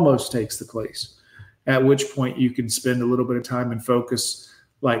or almost takes the place. at which point you can spend a little bit of time and focus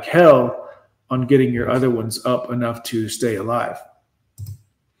like hell on getting your other ones up enough to stay alive.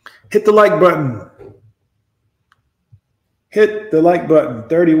 Hit the like button. Hit the like button.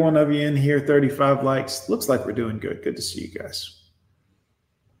 31 of you in here, 35 likes. Looks like we're doing good. Good to see you guys.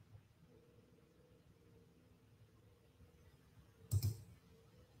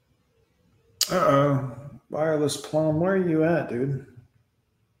 Uh-oh. Wireless Plum, where are you at, dude?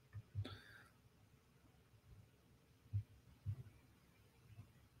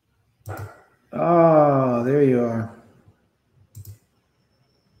 Oh, there you are.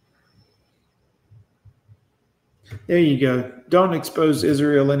 There you go. Don't expose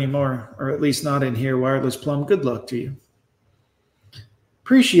Israel anymore, or at least not in here, Wireless Plum. Good luck to you.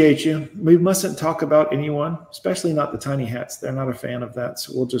 Appreciate you. We mustn't talk about anyone, especially not the Tiny Hats. They're not a fan of that,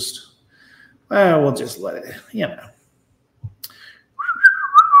 so we'll just let it, you know.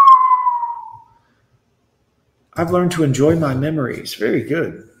 I've learned to enjoy my memories. Very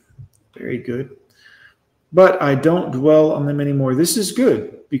good. Very good. But I don't dwell on them anymore. This is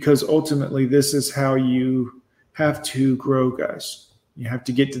good because ultimately this is how you have to grow, guys. You have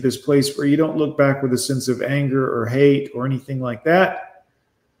to get to this place where you don't look back with a sense of anger or hate or anything like that,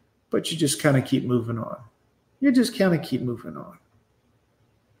 but you just kind of keep moving on. You just kind of keep moving on.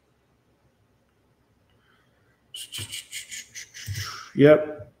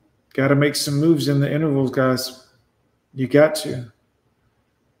 Yep. Got to make some moves in the intervals, guys. You got to.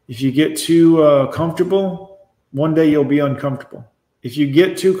 If you get too comfortable, one day you'll be uncomfortable. If you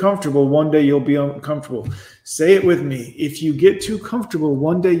get too comfortable, one day you'll be uncomfortable. Say it with me. If you get too comfortable,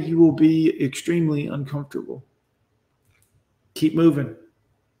 one day you will be extremely uncomfortable. Keep moving.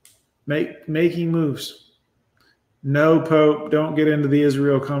 Making moves. No, Pope, don't get into the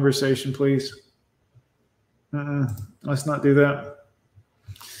Israel conversation, please. Let's not do that.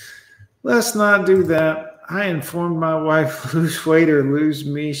 Let's not do that. I informed my wife, lose weight or lose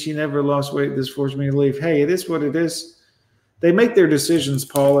me. She never lost weight. This forced me to leave. Hey, it is what it is. They make their decisions,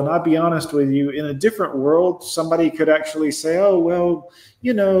 Paul, and I'll be honest with you. In a different world, somebody could actually say, oh, well,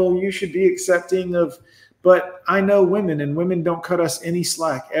 you know, you should be accepting of, but I know women, and women don't cut us any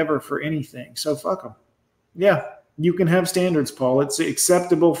slack ever for anything. So fuck them. Yeah, you can have standards, Paul. It's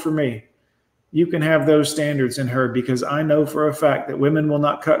acceptable for me. You can have those standards in her because I know for a fact that women will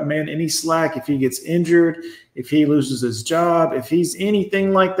not cut men any slack if he gets injured, if he loses his job, if he's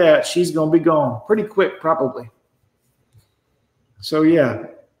anything like that, she's going to be gone pretty quick, probably. So yeah,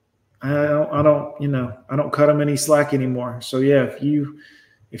 I don't cut him any slack anymore. So yeah,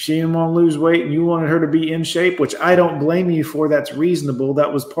 if she didn't want to lose weight and you wanted her to be in shape, which I don't blame you for, that's reasonable.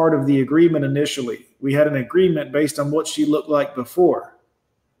 That was part of the agreement initially. We had an agreement based on what she looked like before.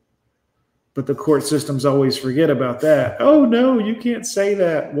 But the court systems always forget about that. Oh, no, you can't say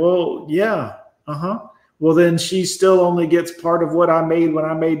that. Well, yeah. Well, then she still only gets part of what I made when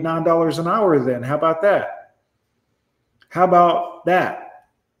I made $9 an hour then. How about that? How about that?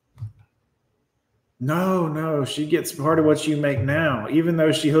 No, she gets part of what you make now, even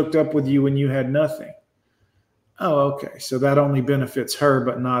though she hooked up with you when you had nothing. Oh, okay. So that only benefits her,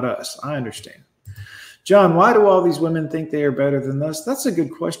 but not us. I understand. John, why do all these women think they are better than us? That's a good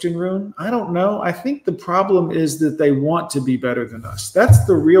question, Rune. I don't know. I think the problem is that they want to be better than us. That's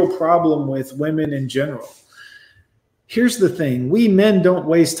the real problem with women in general. Here's the thing. We men don't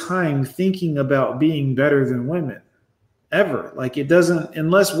waste time thinking about being better than women. Ever. Like it doesn't,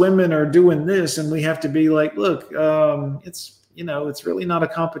 unless women are doing this and we have to be like, look, it's really not a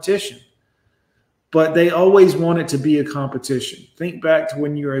competition. But they always want it to be a competition. Think back to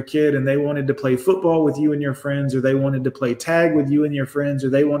when you were a kid and they wanted to play football with you and your friends, or they wanted to play tag with you and your friends, or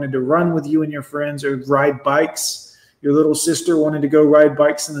they wanted to run with you and your friends, or ride bikes. Your little sister wanted to go ride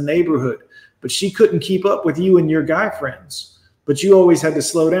bikes in the neighborhood, but she couldn't keep up with you and your guy friends. But you always had to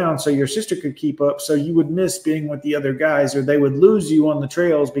slow down so your sister could keep up, so you would miss being with the other guys, or they would lose you on the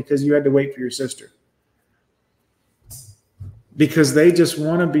trails because you had to wait for your sister. Because they just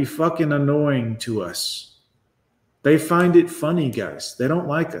want to be fucking annoying to us. They find it funny, guys. They don't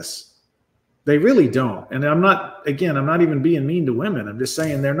like us. They really don't. And I'm not even being mean to women. I'm just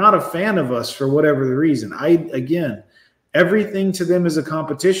saying they're not a fan of us for whatever the reason. Everything to them is a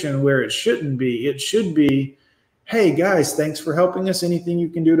competition where it shouldn't be. It should be, hey, guys, thanks for helping us. Anything you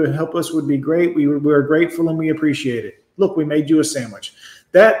can do to help us would be great. We're grateful and we appreciate it. Look, we made you a sandwich.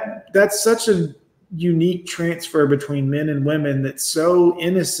 That's such a unique transfer between men and women that's so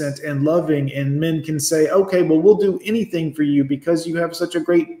innocent and loving, and men can say, okay, well, we'll do anything for you because you have such a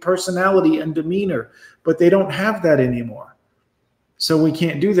great personality and demeanor, but they don't have that anymore. So we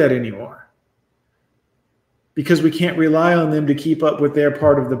can't do that anymore. because we can't rely on them to keep up with their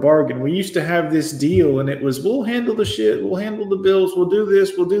part of the bargain. We used to have this deal, and it was, we'll handle the shit, we'll handle the bills, we'll do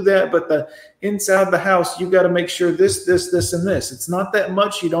this, we'll do that, but the inside the house, you got to make sure this, and this. It's not that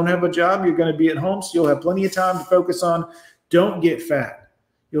much. You don't have a job. You're going to be at home, so you'll have plenty of time to focus on don't get fat.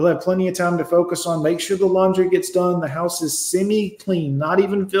 You'll have plenty of time to focus on make sure the laundry gets done, the house is semi-clean, not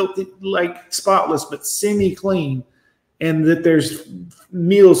even filthy, like spotless, but semi-clean, and that there's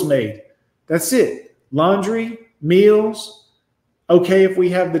meals made. That's it. Laundry, meals. Okay, if we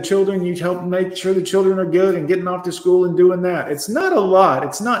have the children, you help make sure the children are good and getting off to school and doing that. It's not a lot.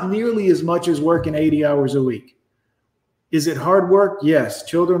 It's not nearly as much as working 80 hours a week. Is it hard work? Yes.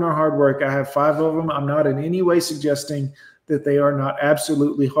 Children are hard work. I have 5 of them. I'm not in any way suggesting that they are not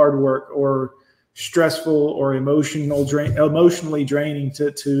absolutely hard work or stressful or emotionally draining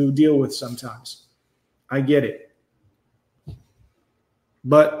to deal with sometimes. I get it.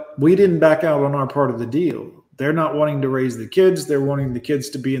 But we didn't back out on our part of the deal. They're not wanting to raise the kids. They're wanting the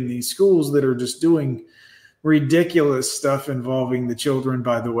kids to be in these schools that are just doing ridiculous stuff involving the children,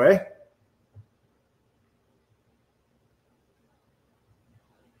 by the way.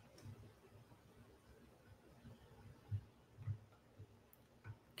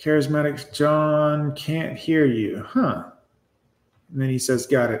 Charismatic John can't hear you. Huh. And then he says,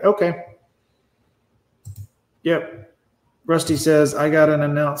 got it. Okay. Yep. Rusty says, I got an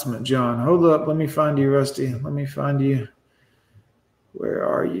announcement, John. Hold up. Let me find you, Rusty. Let me find you. Where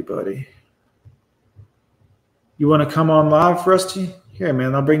are you, buddy? You want to come on live, Rusty? Here,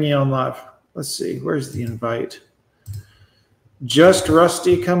 man, I'll bring you on live. Let's see. Where's the invite? Just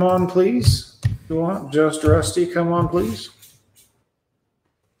Rusty, come on, please. You want Just Rusty, come on, please.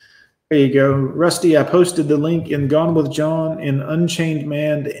 There you go. Rusty, I posted the link in Gone with John, in Unchained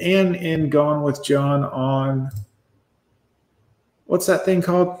Man, and in Gone with John on... what's that thing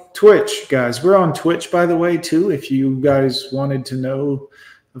called? Twitch, guys. We're on Twitch, by the way, too. If you guys wanted to know,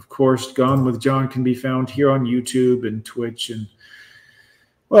 of course, Gone with John can be found here on YouTube and Twitch and,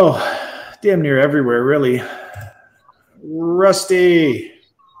 well, damn near everywhere, really. Rusty.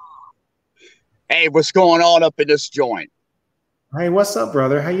 Hey, what's going on up in this joint? Hey, what's up,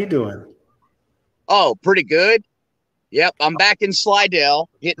 brother? How you doing? Oh, pretty good. Yep, I'm back in Slidell,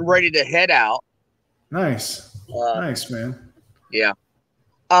 getting ready to head out. Nice. Nice, man. Yeah.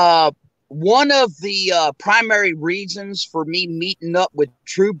 One of the primary reasons for me meeting up with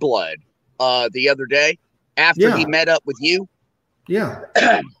True Blood the other day after he met up with you. Yeah.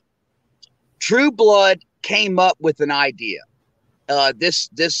 True Blood came up with an idea.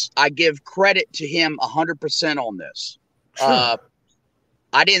 This I give credit to him 100% on this. Sure.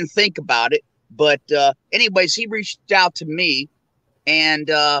 I didn't think about it, but anyways, he reached out to me, and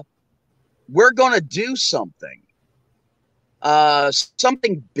we're going to do something.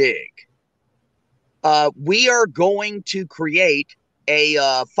 Something big. We are going to create a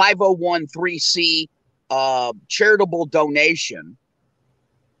 501(c) charitable donation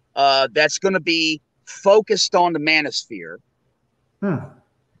that's going to be focused on the manosphere.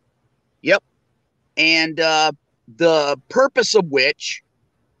 Yep. And the purpose of which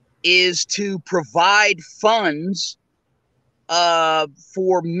is to provide funds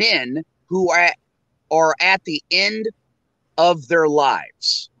for men who are at the end of their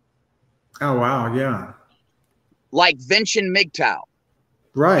lives. Oh, wow. Yeah. Like Vincent MGTOW.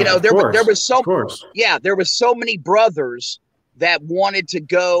 Right. You know, there was so many brothers that wanted to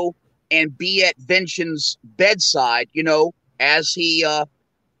go and be at Vincent's bedside, you know, as he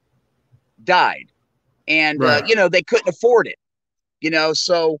died. And, you know, they couldn't afford it, you know,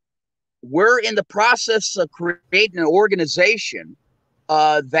 so we're in the process of creating an organization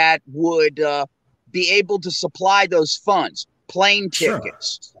that would be able to supply those funds, plane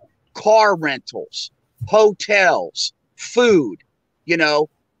tickets, car rentals, hotels, food, you know,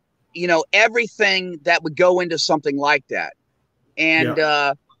 everything that would go into something like that. And,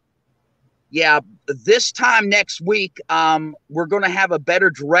 this time next week, we're going to have a better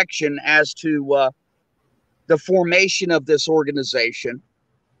direction as to the formation of this organization.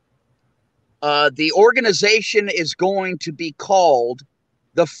 The organization is going to be called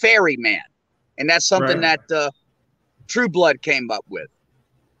the Ferryman, and that's something that True Blood came up with.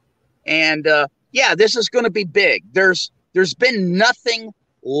 And this is going to be big. There's been nothing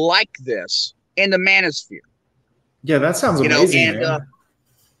like this in the manosphere. Yeah, that sounds amazing. And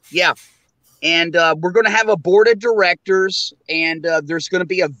and we're going to have a board of directors, and there's going to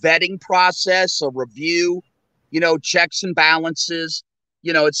be a vetting process, a review, you know, checks and balances.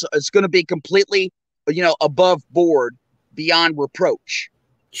 You know, it's going to be completely, you know, above board, beyond reproach.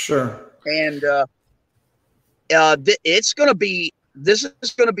 Sure. And it's going to be this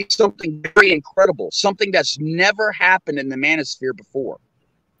is going to be something very incredible, something that's never happened in the manosphere before.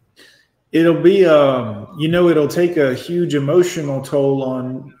 It'll be, it'll take a huge emotional toll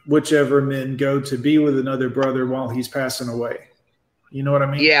on whichever men go to be with another brother while he's passing away. You know what I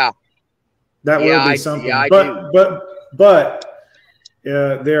mean? Yeah. That will be something. But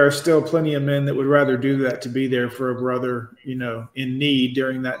there are still plenty of men that would rather do that to be there for a brother, in need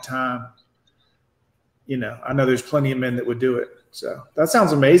during that time. I know there's plenty of men that would do it. So that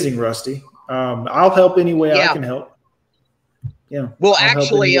sounds amazing, Rusty. I'll help any way I can help. Yeah. Well,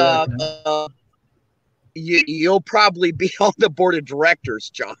 actually, you'll probably be on the board of directors,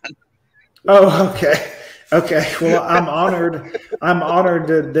 John. Oh, okay. Okay. Well, I'm honored. I'm honored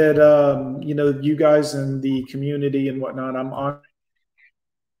that you guys in the community and whatnot. I'm honored.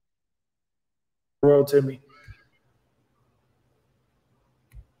 World to me.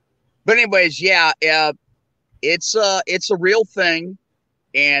 But anyways, yeah, it's a real thing,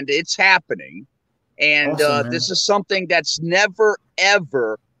 and it's happening. And awesome, this is something that's never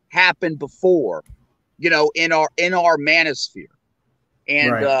ever happened before, in our manosphere.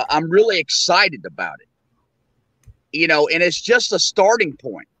 And right. I'm really excited about it. And it's just a starting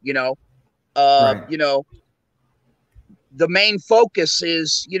point. Right. The main focus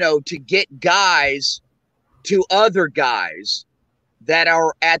is, to get guys to other guys that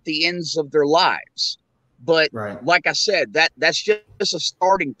are at the ends of their lives. But right. like I said, that's just a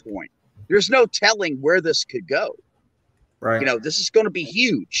starting point. There's no telling where this could go. Right. This is going to be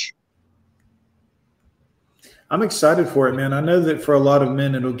huge. I'm excited for it, man. I know that for a lot of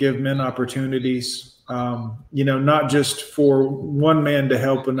men, it'll give men opportunities, not just for one man to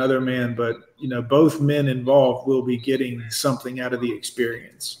help another man, but, both men involved will be getting something out of the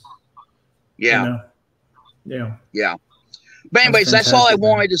experience. Yeah. Yeah. Yeah. But anyways, that's all I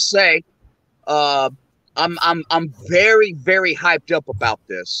wanted to say. I'm very, very hyped up about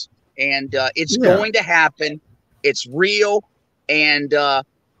this, and it's going to happen. It's real. And,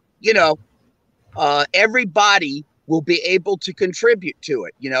 everybody will be able to contribute to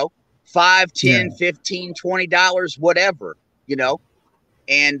it, $5, $10, $15, $20, whatever,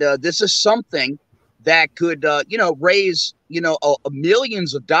 and this is something that could, raise,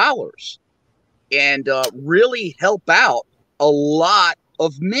 millions of dollars and really help out a lot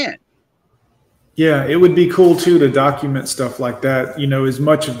of men. Yeah, it would be cool too to document stuff like that, as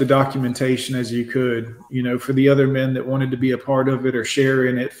much of the documentation as you could, for the other men that wanted to be a part of it or share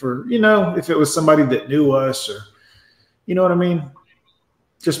in it for, if it was somebody that knew us or, you know what I mean?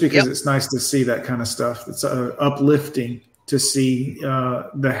 Just because it's nice to see that kind of stuff. It's uplifting to see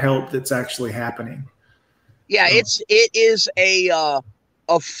the help that's actually happening. Yeah, it is a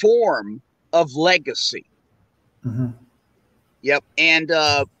form of legacy. Mm-hmm. Yep, and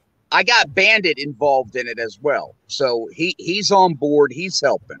I got Bandit involved in it as well, so he's on board. He's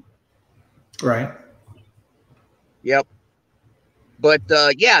helping. Right. Yep. But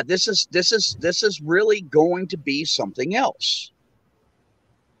this is really going to be something else.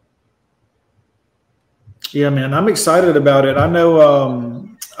 Yeah, man, I'm excited about it. I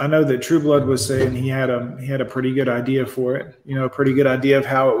know that True Blood was saying he had a pretty good idea for it. A pretty good idea of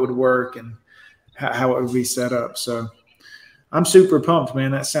how it would work and how it would be set up. So I'm super pumped,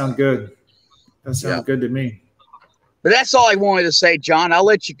 man. That sounds good. That sounds good to me. But that's all I wanted to say, John. I'll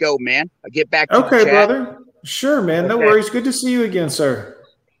let you go, man. I'll get back to the chat. Brother. Sure, man. No worries. Good to see you again, sir.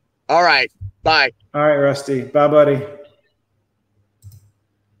 All right. Bye. All right, Rusty. Bye, buddy.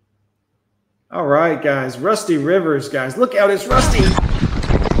 All right, guys. Rusty Rivers, guys. Look out, it's Rusty.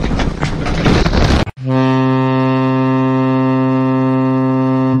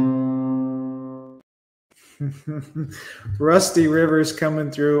 Rusty Rivers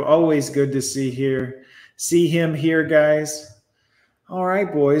coming through. Always good to see him here, guys. All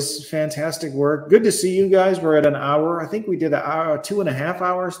right, boys. Fantastic work. Good to see you guys. We're at an hour. I think we did 2.5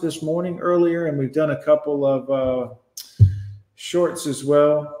 hours this morning earlier, and we've done a couple of shorts as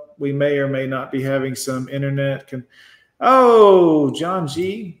well. We may or may not be having some internet. John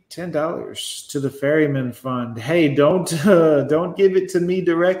G, $10 to the Ferryman Fund. Hey, don't give it to me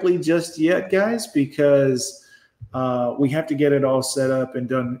directly just yet, guys, because we have to get it all set up and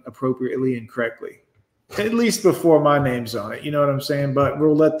done appropriately and correctly, at least before my name's on it. You know what I'm saying? But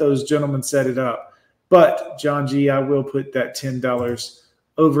we'll let those gentlemen set it up. But John G, I will put that $10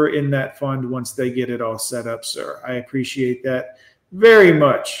 over in that fund once they get it all set up, sir. I appreciate that very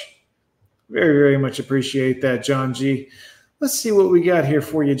much. Very, very much appreciate that, John G. Let's see what we got here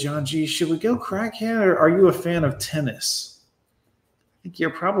for you, John G. Should we go crackhead, or are you a fan of tennis? I think you're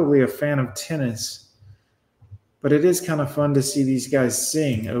probably a fan of tennis. But it is kind of fun to see these guys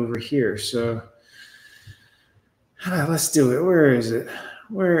sing over here. So Let's do it. Where is it?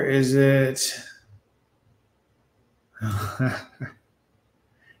 Where is it?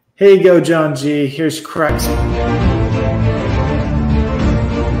 Here you go, John G. Here's cracks.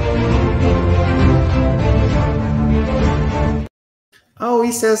 Oh,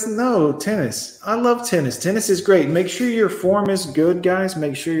 he says no, tennis. I love tennis. Tennis is great. Make sure your form is good, guys.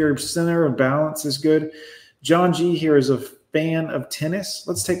 Make sure your center of balance is good. John G here is a fan of tennis.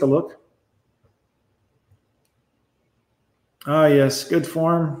 Let's take a look. Oh, yes. Good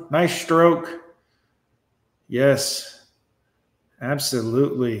form. Nice stroke. Yes.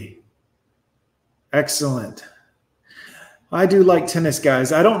 Absolutely. Excellent. I do like tennis,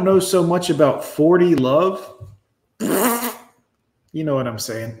 guys. I don't know so much about 40 love. You know what I'm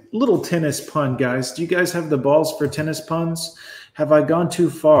saying. Little tennis pun, guys. Do you guys have the balls for tennis puns? Have I gone too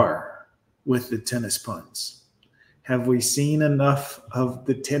far with the tennis puns? Have we seen enough of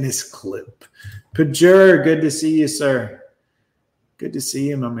the tennis clip? Pajur, good to see you, sir. Good to see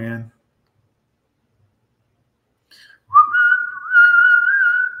you, my man.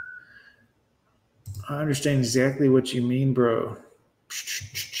 I understand exactly what you mean, bro.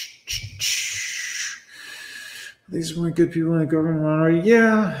 These weren't good people in the government already.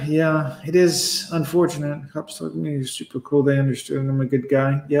 Yeah, it is unfortunate. Cops told me he was super cool. They understood I'm a good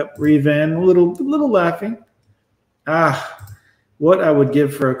guy. Yep, Revan, a little laughing. What I would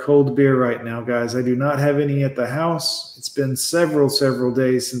give for a cold beer right now, guys. I do not have any at the house. It's been several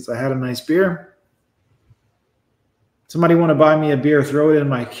days since I had a nice beer. Somebody want to buy me a beer, throw it in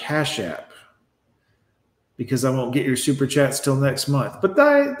my Cash App, because I won't get your super chats till next month. But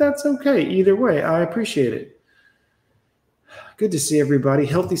that's okay. Either way, I appreciate it. Good to see everybody.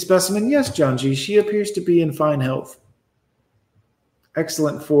 Healthy specimen. Yes, John G. She appears to be in fine health.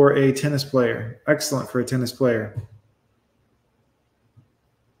 Excellent for a tennis player. Excellent for a tennis player.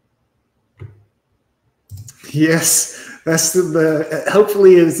 Yes, that's the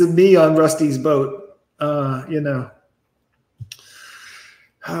hopefully it's me on Rusty's boat. We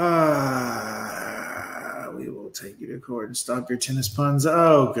will take you to court and stop your tennis puns.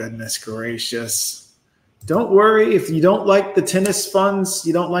 Oh, goodness gracious. Don't worry if you don't like the tennis funds,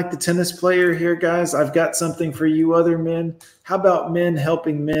 you don't like the tennis player here, guys. I've got something for you other men. How about men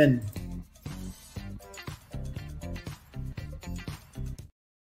helping men?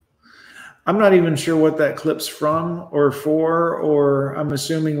 I'm not even sure what that clip's from or for, or I'm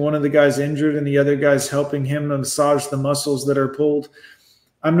assuming one of the guys injured and the other guy's helping him massage the muscles that are pulled.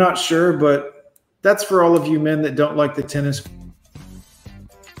 I'm not sure, but that's for all of you men that don't like the tennis.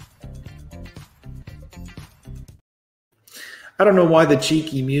 I don't know why the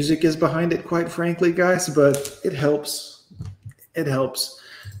cheeky music is behind it, quite frankly, guys, but it helps. It helps.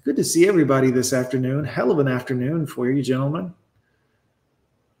 Good to see everybody this afternoon. Hell of an afternoon for you, gentlemen.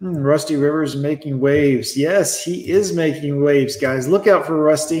 Rusty Rivers making waves. Yes, he is making waves, guys. Look out for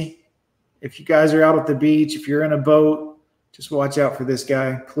Rusty. If you guys are out at the beach, if you're in a boat, just watch out for this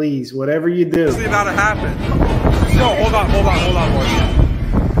guy. Please, whatever you do. What's about to happen? No, hold on, boys.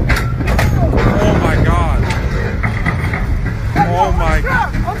 Oh, my God. Oh, my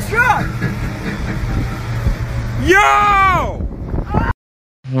God. I'm shot! Yo!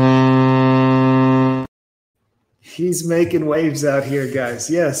 He's making waves out here, guys.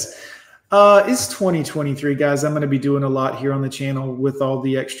 Yes. It's 2023, guys. I'm going to be doing a lot here on the channel with all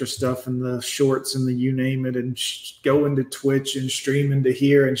the extra stuff and the shorts and the you name it, and go into Twitch and stream into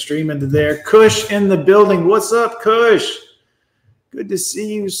here and stream into there. Kush in the building. What's up, Kush? Good to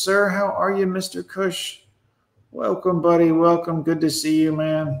see you, sir. How are you, Mr. Kush? Welcome, buddy. Welcome. Good to see you,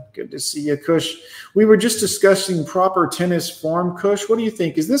 man. Good to see you, Kush. We were just discussing proper tennis form, Kush. What do you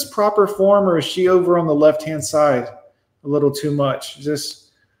think? Is this proper form, or is she over on the left-hand side a little too much? Is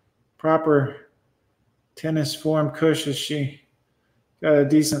this proper tennis form, Kush? Is she got a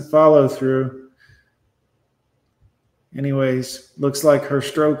decent follow-through? Anyways, looks like her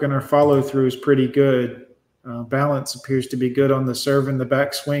stroke and her follow-through is pretty good. Balance appears to be good on the serve and the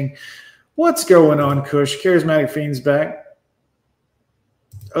backswing. What's going on, Kush? Charismatic Fiend's back.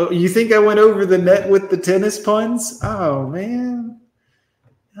 Oh, you think I went over the net with the tennis puns? Oh, man.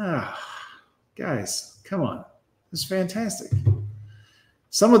 Guys, come on. It's fantastic.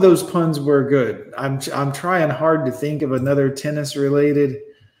 Some of those puns were good. I'm trying hard to think of another tennis-related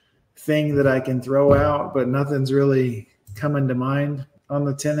thing that I can throw out, but nothing's really coming to mind on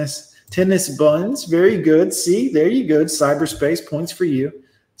the tennis. Tennis buns, very good. See, there you go. Cyberspace, points for you.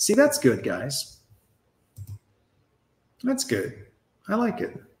 See, that's good, guys. That's good. I like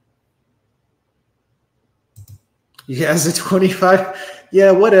it. He has a 25. Yeah,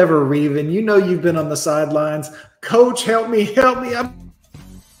 whatever, Reven. You know you've been on the sidelines. Coach, help me, help me.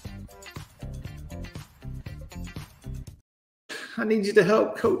 I need you to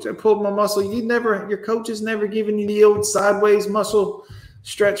help, coach. I pulled my muscle. Your coach has never given you the old sideways muscle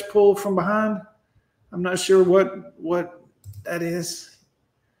stretch pull from behind. I'm not sure what that is.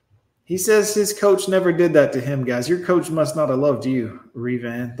 He says his coach never did that to him, guys. Your coach must not have loved you,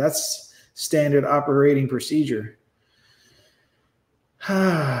 Revan. That's standard operating procedure.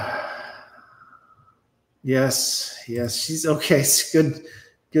 Yes, she's okay. It's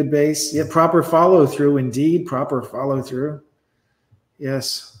good base. Yeah, proper follow through, indeed. Proper follow through.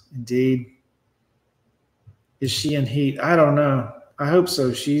 Yes, indeed. Is she in heat? I don't know. I hope so.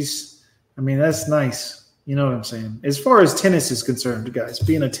 That's nice. You know what I'm saying? As far as tennis is concerned, guys,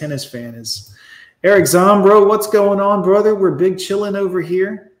 being a tennis fan is. Eric Zombro, what's going on, brother? We're big chilling over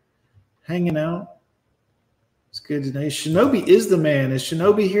here, hanging out. It's good today. Shinobi is the man. Is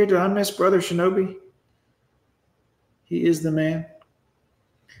Shinobi here? Did I miss brother Shinobi? He is the man.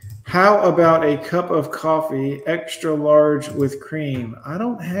 How about a cup of coffee, extra large with cream? I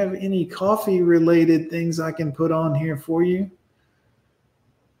don't have any coffee-related things I can put on here for you.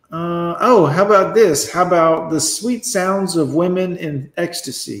 How about this? How about the sweet sounds of women in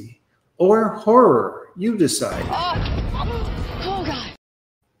ecstasy or horror? You decide. Oh, God.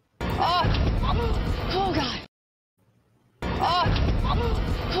 Oh, God.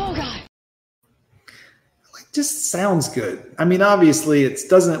 Oh, God. It just sounds good. Obviously, it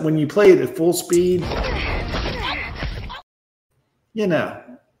doesn't, when you play it at full speed,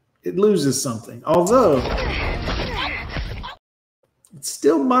 it loses something. Although, it's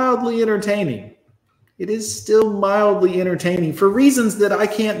still mildly entertaining. It is still mildly entertaining for reasons that I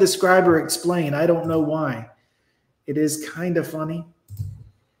can't describe or explain. I don't know why. It is kind of funny.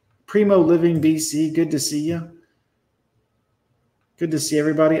 Primo Living BC, good to see you. Good to see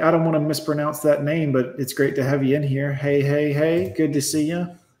everybody. I don't want to mispronounce that name, but it's great to have you in here. Hey. Good to see you.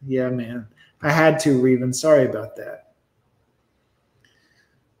 Yeah, man. I had to, Reven. Sorry about that.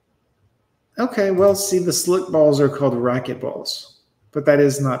 Okay, well, see, the slick balls are called racket balls, but that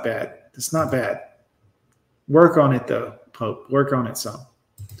is not bad. It's not bad. Work on it, though, Pope. Work on it some.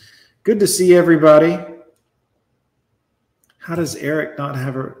 Good to see everybody. How does Eric not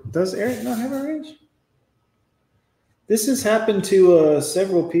have a – does Eric not have a range? This has happened to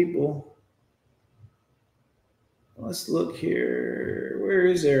several people. Let's look here. Where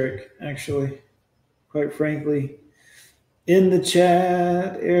is Eric, actually? Quite frankly. In the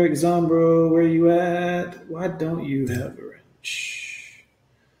chat, Eric Zombro, where you at? Why don't you have a wrench?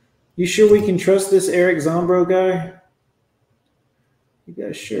 You sure we can trust this Eric Zombro guy? You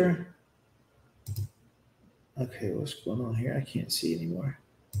guys sure? Okay, what's going on here? I can't see anymore.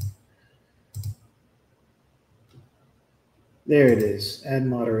 There it is. Add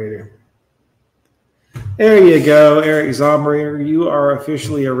moderator. There you go, Eric Zombro. You are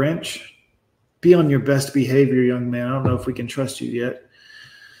officially a wrench. Be on your best behavior, young man. I don't know if we can trust you yet.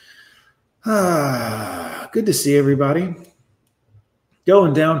 Good to see everybody.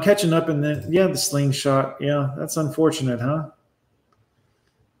 Going down, catching up, and then, the slingshot. Yeah, that's unfortunate, huh?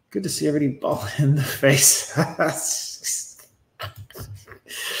 Good to see everybody ball in the face.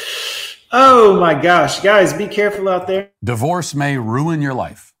 Oh, my gosh. Guys, be careful out there. Divorce may ruin your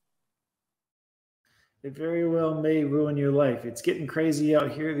life. It very well may ruin your life. It's getting crazy out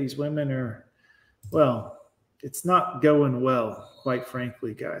here. These women are, well, it's not going well, quite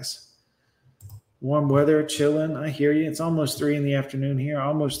frankly, guys. Warm weather, chilling. I hear you. It's almost 3 in the afternoon here,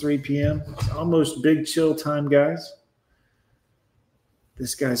 almost 3 p.m. It's almost big chill time, guys.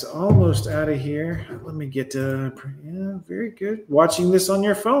 This guy's almost out of here. Let me get very good. Watching this on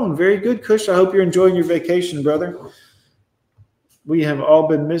your phone. Very good, Kush. I hope you're enjoying your vacation, brother. We have all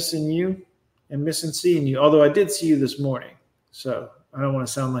been missing you and missing seeing you, although I did see you this morning. So I don't want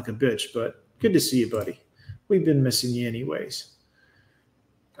to sound like a bitch, but good to see you, buddy. We've been missing you anyways.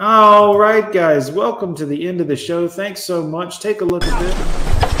 All right, guys. Welcome to the end of the show. Thanks so much. Take a look at this.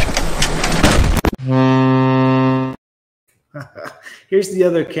 Here's the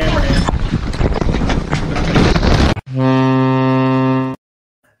other camera.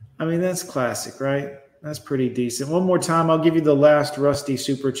 That's classic, right? That's pretty decent. One more time, I'll give you the last Rusty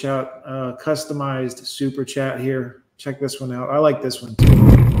super chat, customized super chat here. Check this one out. I like this one too.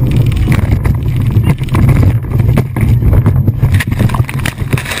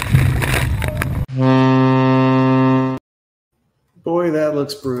 Boy, that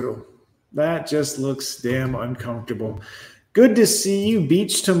looks brutal. That just looks damn uncomfortable. Good to see you.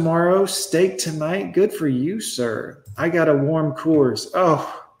 Beach tomorrow, steak tonight. Good for you, sir. I got a warm Coors.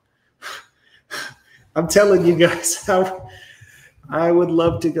 Oh, I'm telling you guys, I would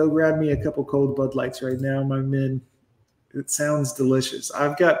love to go grab me a couple cold Bud Lights right now, my men. It sounds delicious.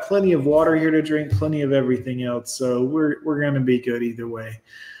 I've got plenty of water here to drink, plenty of everything else. So we're going to be good either way.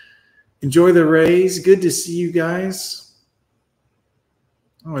 Enjoy the Rays. Good to see you guys.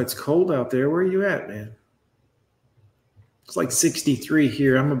 Oh, it's cold out there. Where are you at, man? It's like 63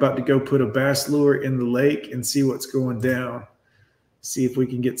 here. I'm about to go put a bass lure in the lake and see what's going down. See if we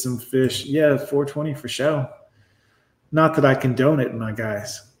can get some fish. Yeah, 420 for show. Not that I condone it, my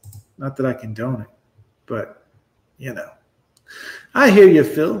guys. Not that I condone it. But, you know. I hear you,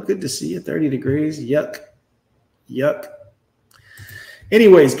 Phil. Good to see you. 30 degrees. Yuck. Yuck.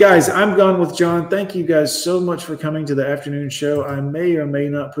 Anyways, guys, I'm gone with John. Thank you guys so much for coming to the afternoon show. I may or may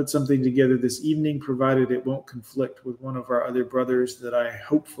not put something together this evening, provided it won't conflict with one of our other brothers that I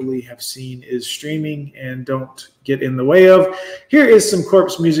hopefully have seen is streaming and don't get in the way of. Here is some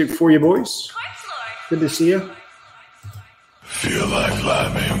corpse music for you, boys. Good to see you. Feel like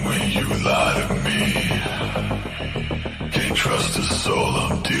lying when you lie to me. Can't trust a soul,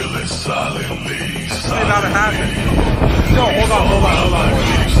 I'm dealing silently. It's about to happen. Yo, hold on.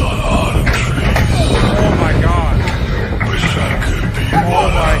 Oh my God. Wish I could be Oh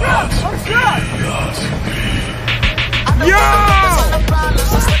my God.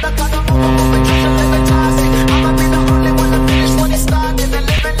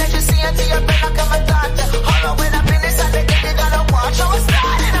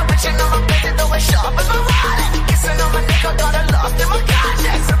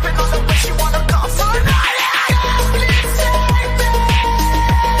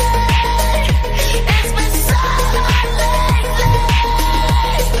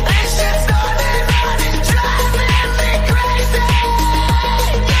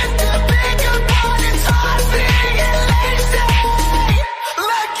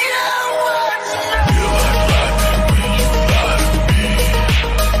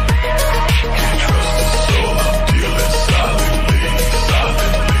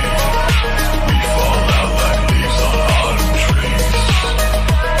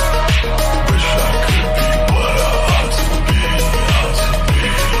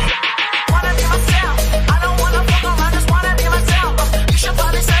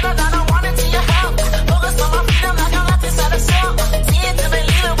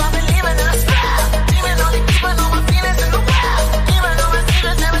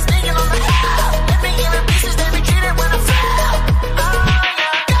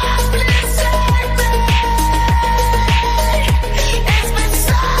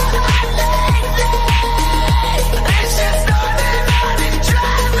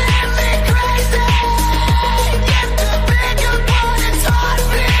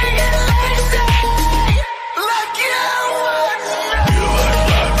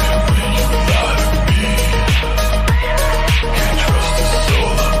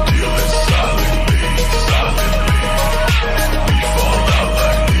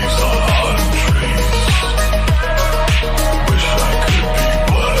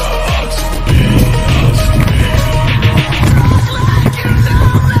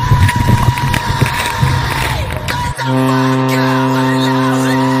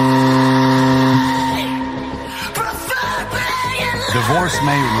 Divorce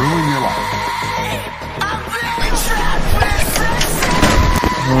may ruin your life.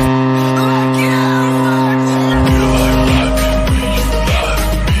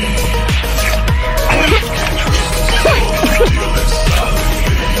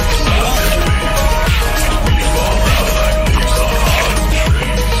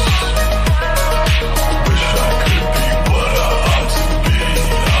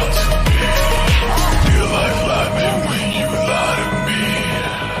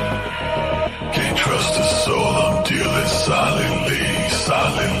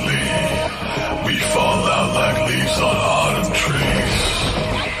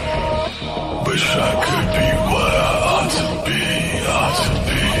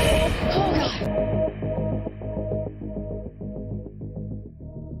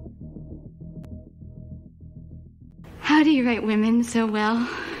 How do you write women so well?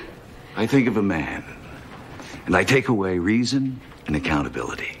 I think of a man, and I take away reason and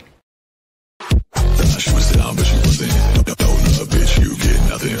accountability.